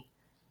about me,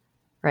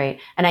 right?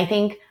 And I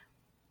think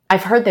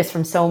I've heard this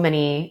from so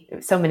many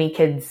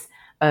kids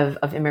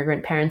of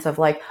immigrant parents of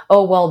like,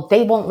 oh, well,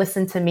 they won't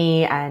listen to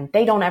me and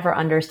they don't ever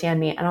understand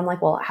me. And I'm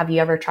like, well, have you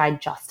ever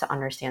tried just to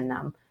understand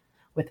them?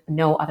 with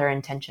no other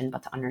intention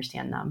but to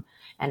understand them.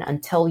 And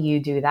until you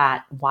do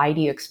that, why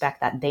do you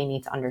expect that they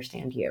need to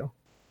understand you?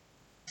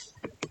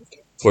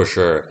 For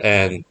sure.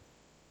 And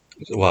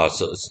wow,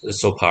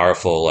 it's so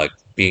powerful, like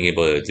being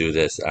able to do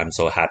this. I'm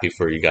so happy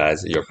for you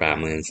guys, your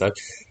family and such.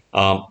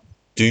 Um,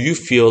 do you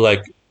feel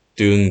like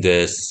doing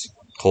this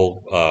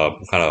whole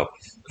kind of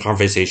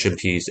conversation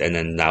piece and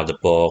then now the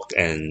book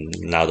and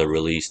now the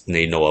release,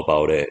 they know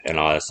about it and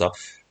all that stuff?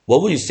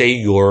 What would you say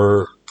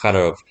your kind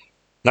of,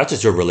 not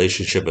just your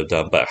relationship with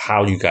them, but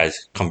how you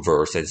guys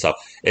converse and stuff?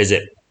 Is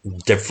it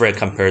different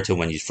compared to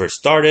when you first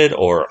started,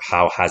 or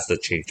how has the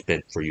change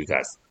been for you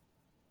guys?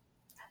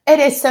 It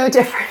is so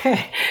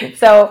different.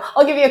 So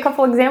I'll give you a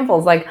couple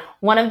examples. Like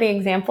one of the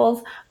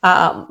examples,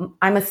 I'm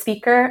a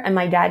speaker, and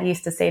my dad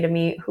used to say to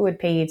me, "Who would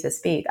pay you to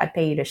speak? I'd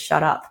pay you to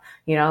shut up."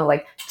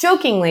 Like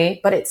jokingly,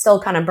 but it still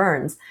kind of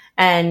burns.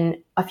 And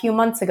a few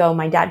months ago,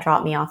 my dad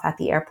dropped me off at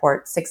the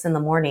airport, 6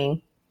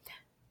 a.m,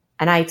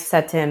 and I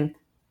said to him,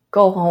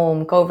 "Go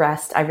home, go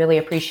rest. I really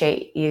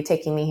appreciate you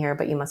taking me here,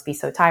 but you must be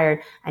so tired."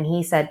 And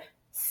he said,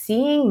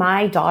 "Seeing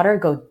my daughter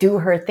go do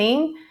her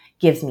thing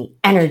gives me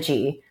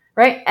energy."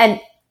 Right. And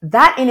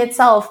that in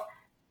itself,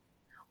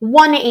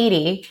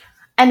 180.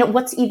 And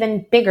what's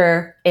even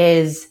bigger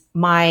is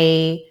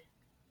in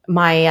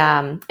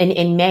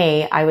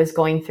May, I was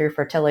going through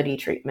fertility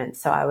treatment.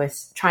 So I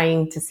was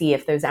trying to see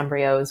if those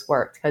embryos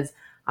worked, because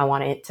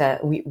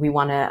we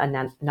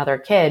wanted another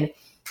kid,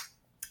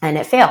 and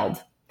it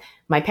failed.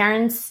 My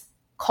parents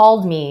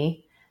called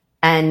me,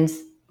 and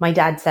my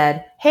dad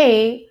said,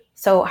 "Hey,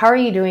 so how are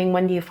you doing?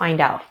 When do you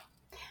find out?"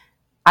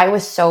 I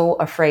was so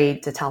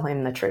afraid to tell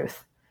him the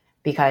truth,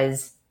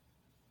 because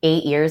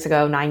 8 years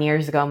ago, 9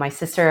 years ago, my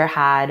sister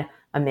had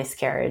a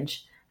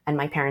miscarriage, and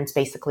my parents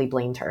basically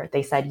blamed her.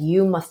 They said,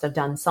 "You must have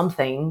done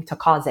something to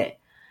cause it."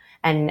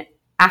 And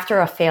after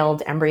a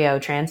failed embryo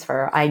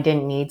transfer, I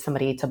didn't need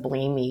somebody to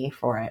blame me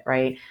for it,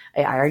 right?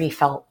 I already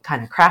felt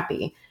kind of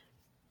crappy.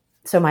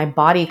 So my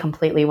body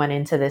completely went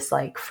into this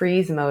like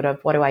freeze mode of,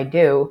 what do I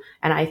do?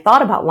 And I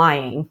thought about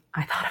lying.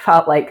 I thought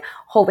about like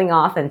holding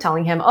off and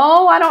telling him,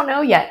 "Oh, I don't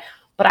know yet."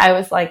 But I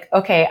was like,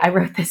 okay, I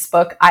wrote this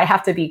book. I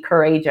have to be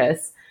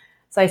courageous.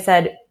 So I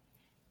said,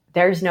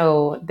 there's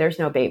no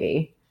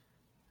baby.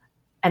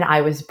 And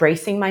I was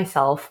bracing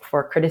myself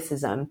for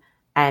criticism.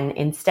 And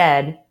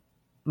instead,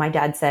 my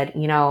dad said,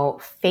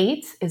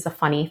 "Fate is a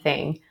funny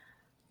thing.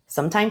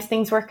 Sometimes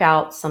things work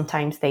out,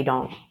 sometimes they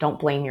don't. Don't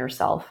blame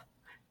yourself."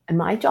 And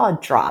my jaw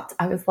dropped.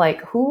 I was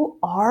like, "Who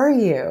are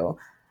you?"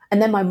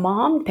 And then my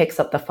mom picks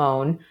up the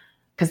phone,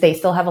 because they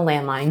still have a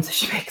landline. So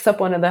she picks up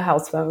one of the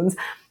house phones.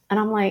 And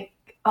I'm like,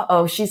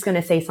 uh-oh, she's going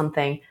to say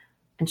something.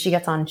 And she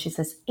gets on and she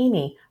says,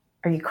 "Amy,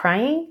 are you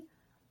crying?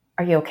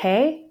 Are you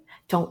okay?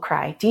 Don't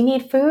cry. Do you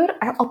need food?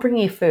 I'll bring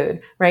you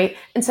food." Right.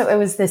 And so it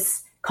was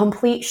this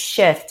complete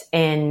shift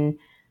in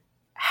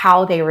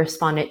how they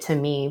responded to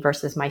me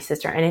versus my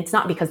sister. And it's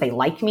not because they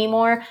like me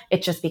more.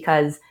 It's just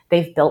because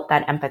they've built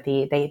that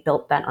empathy, they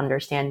built that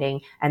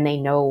understanding, and they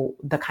know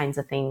the kinds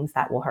of things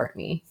that will hurt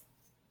me.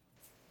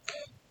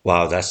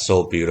 Wow, that's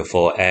so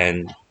beautiful.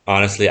 And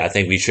honestly, I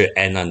think we should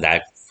end on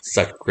that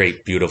such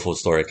great, beautiful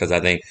story, because I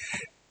think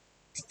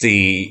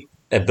the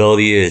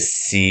ability to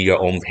see your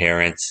own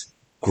parents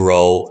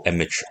grow and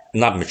mature,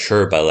 not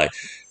mature, but like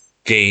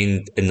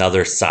gain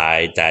another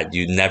side that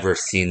you never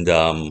seen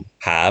them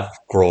have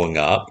growing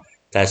up.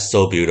 That's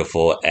so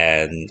beautiful,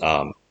 and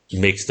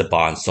makes the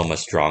bond so much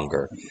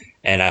stronger.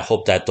 And I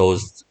hope that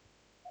those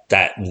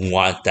that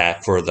want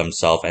that for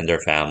themselves and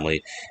their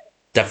family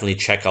definitely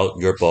check out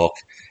your book,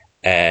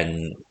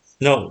 and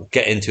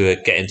get into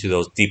it, get into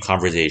those deep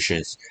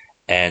conversations,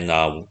 and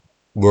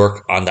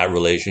work on that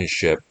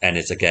relationship. And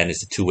it's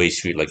a two-way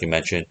street, like you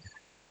mentioned.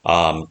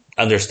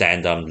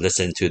 Understand them,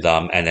 listen to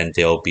them, and then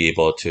they'll be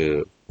able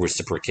to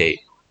reciprocate.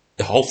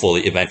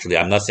 Hopefully, eventually.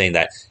 I'm not saying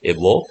that it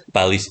will,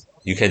 but at least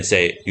you can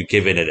say you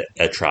give it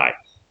a try.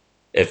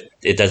 If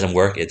it doesn't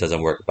work, it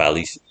doesn't work. But at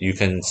least you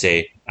can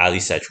say, "At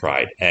least I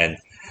tried." And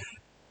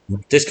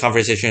this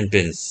conversation has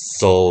been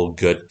so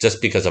good,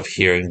 just because of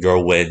hearing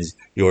your wins,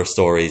 your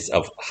stories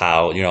of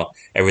how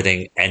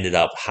everything ended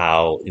up,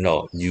 how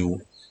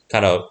you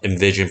kind of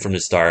envisioned from the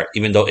start,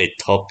 even though it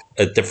took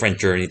a different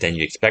journey than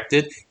you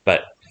expected.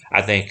 But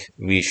I think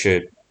we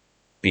should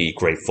be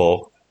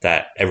grateful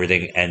that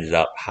everything ended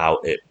up how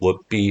it would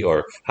be,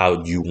 or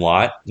how you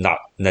want, not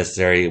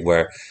necessarily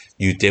where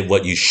you did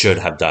what you should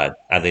have done.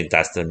 I think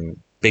that's the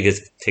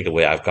biggest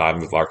takeaway I've gotten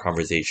with our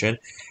conversation.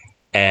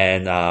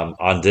 And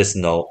on this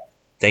note,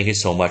 thank you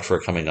so much for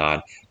coming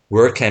on.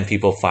 Where can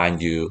people find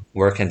you?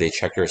 Where can they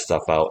check your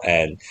stuff out?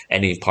 And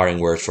any parting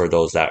words for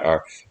those that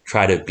are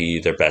try to be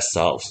their best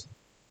selves?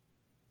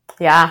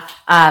 Yeah.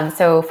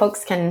 So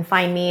folks can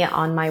find me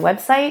on my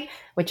website,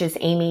 which is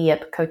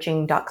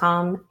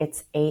amyyip.coaching.com.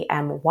 It's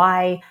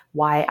AMYYIP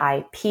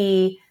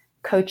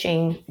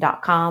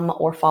coaching.com,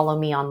 or follow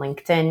me on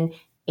LinkedIn,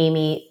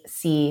 Amy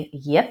C.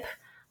 Yip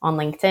on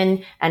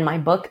LinkedIn. And my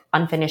book,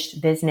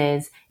 Unfinished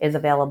Business, is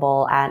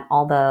available at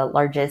all the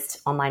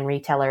largest online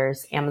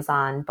retailers,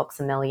 Amazon, Books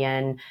A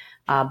Million,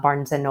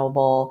 Barnes &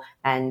 Noble,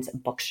 and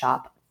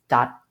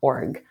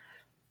bookshop.org.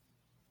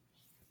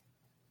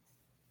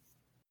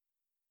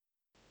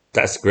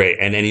 That's great.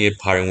 And any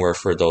parting word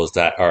for those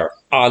that are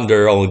on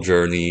their own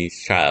journey,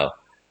 child,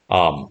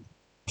 um,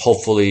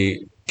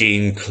 hopefully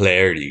gain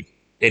clarity.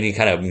 Any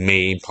kind of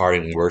main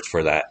parting words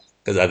for that?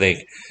 Because I think,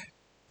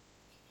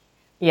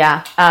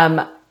 Yeah.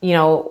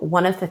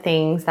 One of the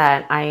things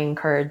that I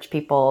encourage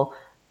people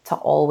to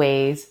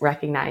always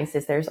recognize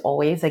is there's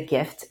always a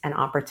gift and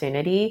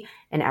opportunity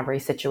in every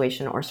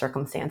situation or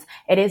circumstance.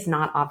 It is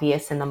not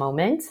obvious in the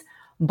moment,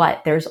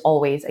 but there's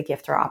always a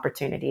gift or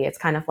opportunity. It's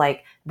kind of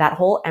like that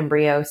whole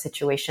embryo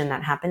situation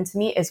that happened to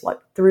me is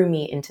what threw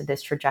me into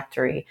this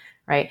trajectory,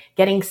 right?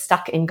 Getting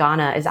stuck in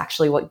Ghana is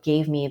actually what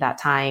gave me that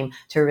time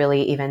to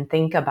really even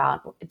think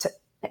about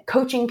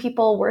coaching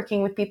people,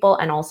 working with people,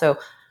 and also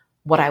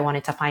what I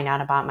wanted to find out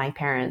about my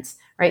parents,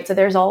 right? So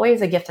there's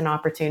always a gift and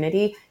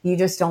opportunity. You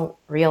just don't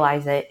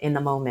realize it in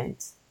the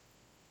moment.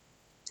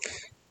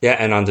 yeah,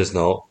 and on this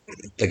note,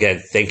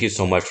 again, thank you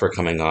so much for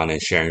coming on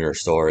and sharing your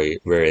story.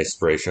 Very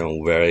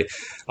inspirational, very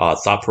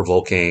thought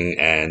provoking,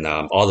 and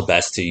all the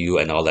best to you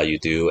and all that you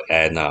do.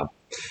 And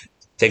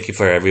thank you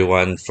for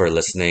everyone for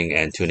listening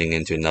and tuning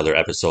into another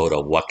episode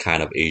of What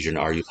Kind of Asian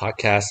Are You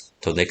podcast.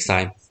 Till next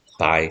time,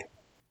 bye.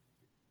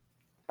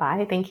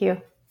 Bye. Thank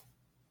you.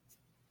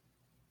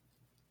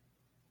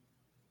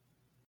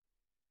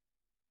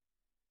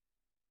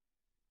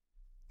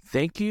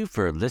 Thank you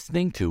for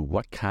listening to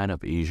What Kind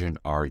of Asian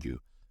Are You?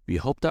 We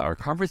hope that our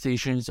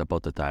conversations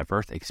about the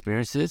diverse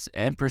experiences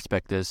and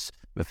perspectives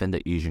within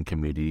the Asian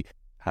community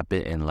have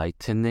been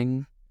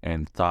enlightening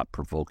and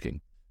thought-provoking.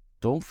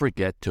 Don't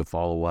forget to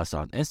follow us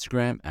on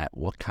Instagram at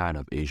What Kind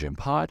of Asian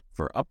Pod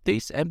for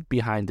updates and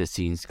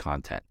behind-the-scenes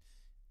content.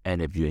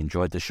 And if you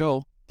enjoyed the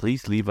show,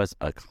 please leave us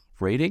a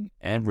rating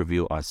and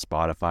review on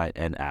Spotify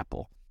and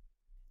Apple.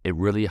 It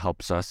really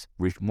helps us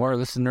reach more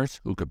listeners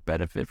who could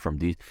benefit from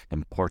these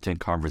important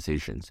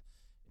conversations.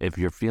 If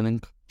you're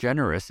feeling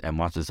generous and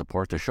want to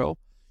support the show,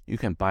 you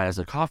can buy us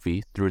a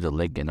coffee through the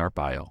link in our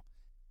bio.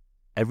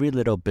 Every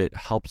little bit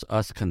helps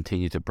us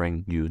continue to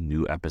bring you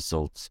new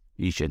episodes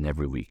each and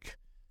every week.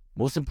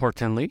 Most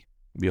importantly,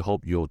 we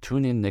hope you'll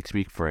tune in next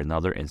week for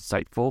another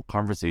insightful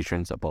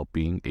conversations about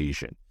being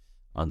Asian.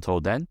 Until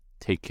then,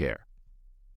 take care.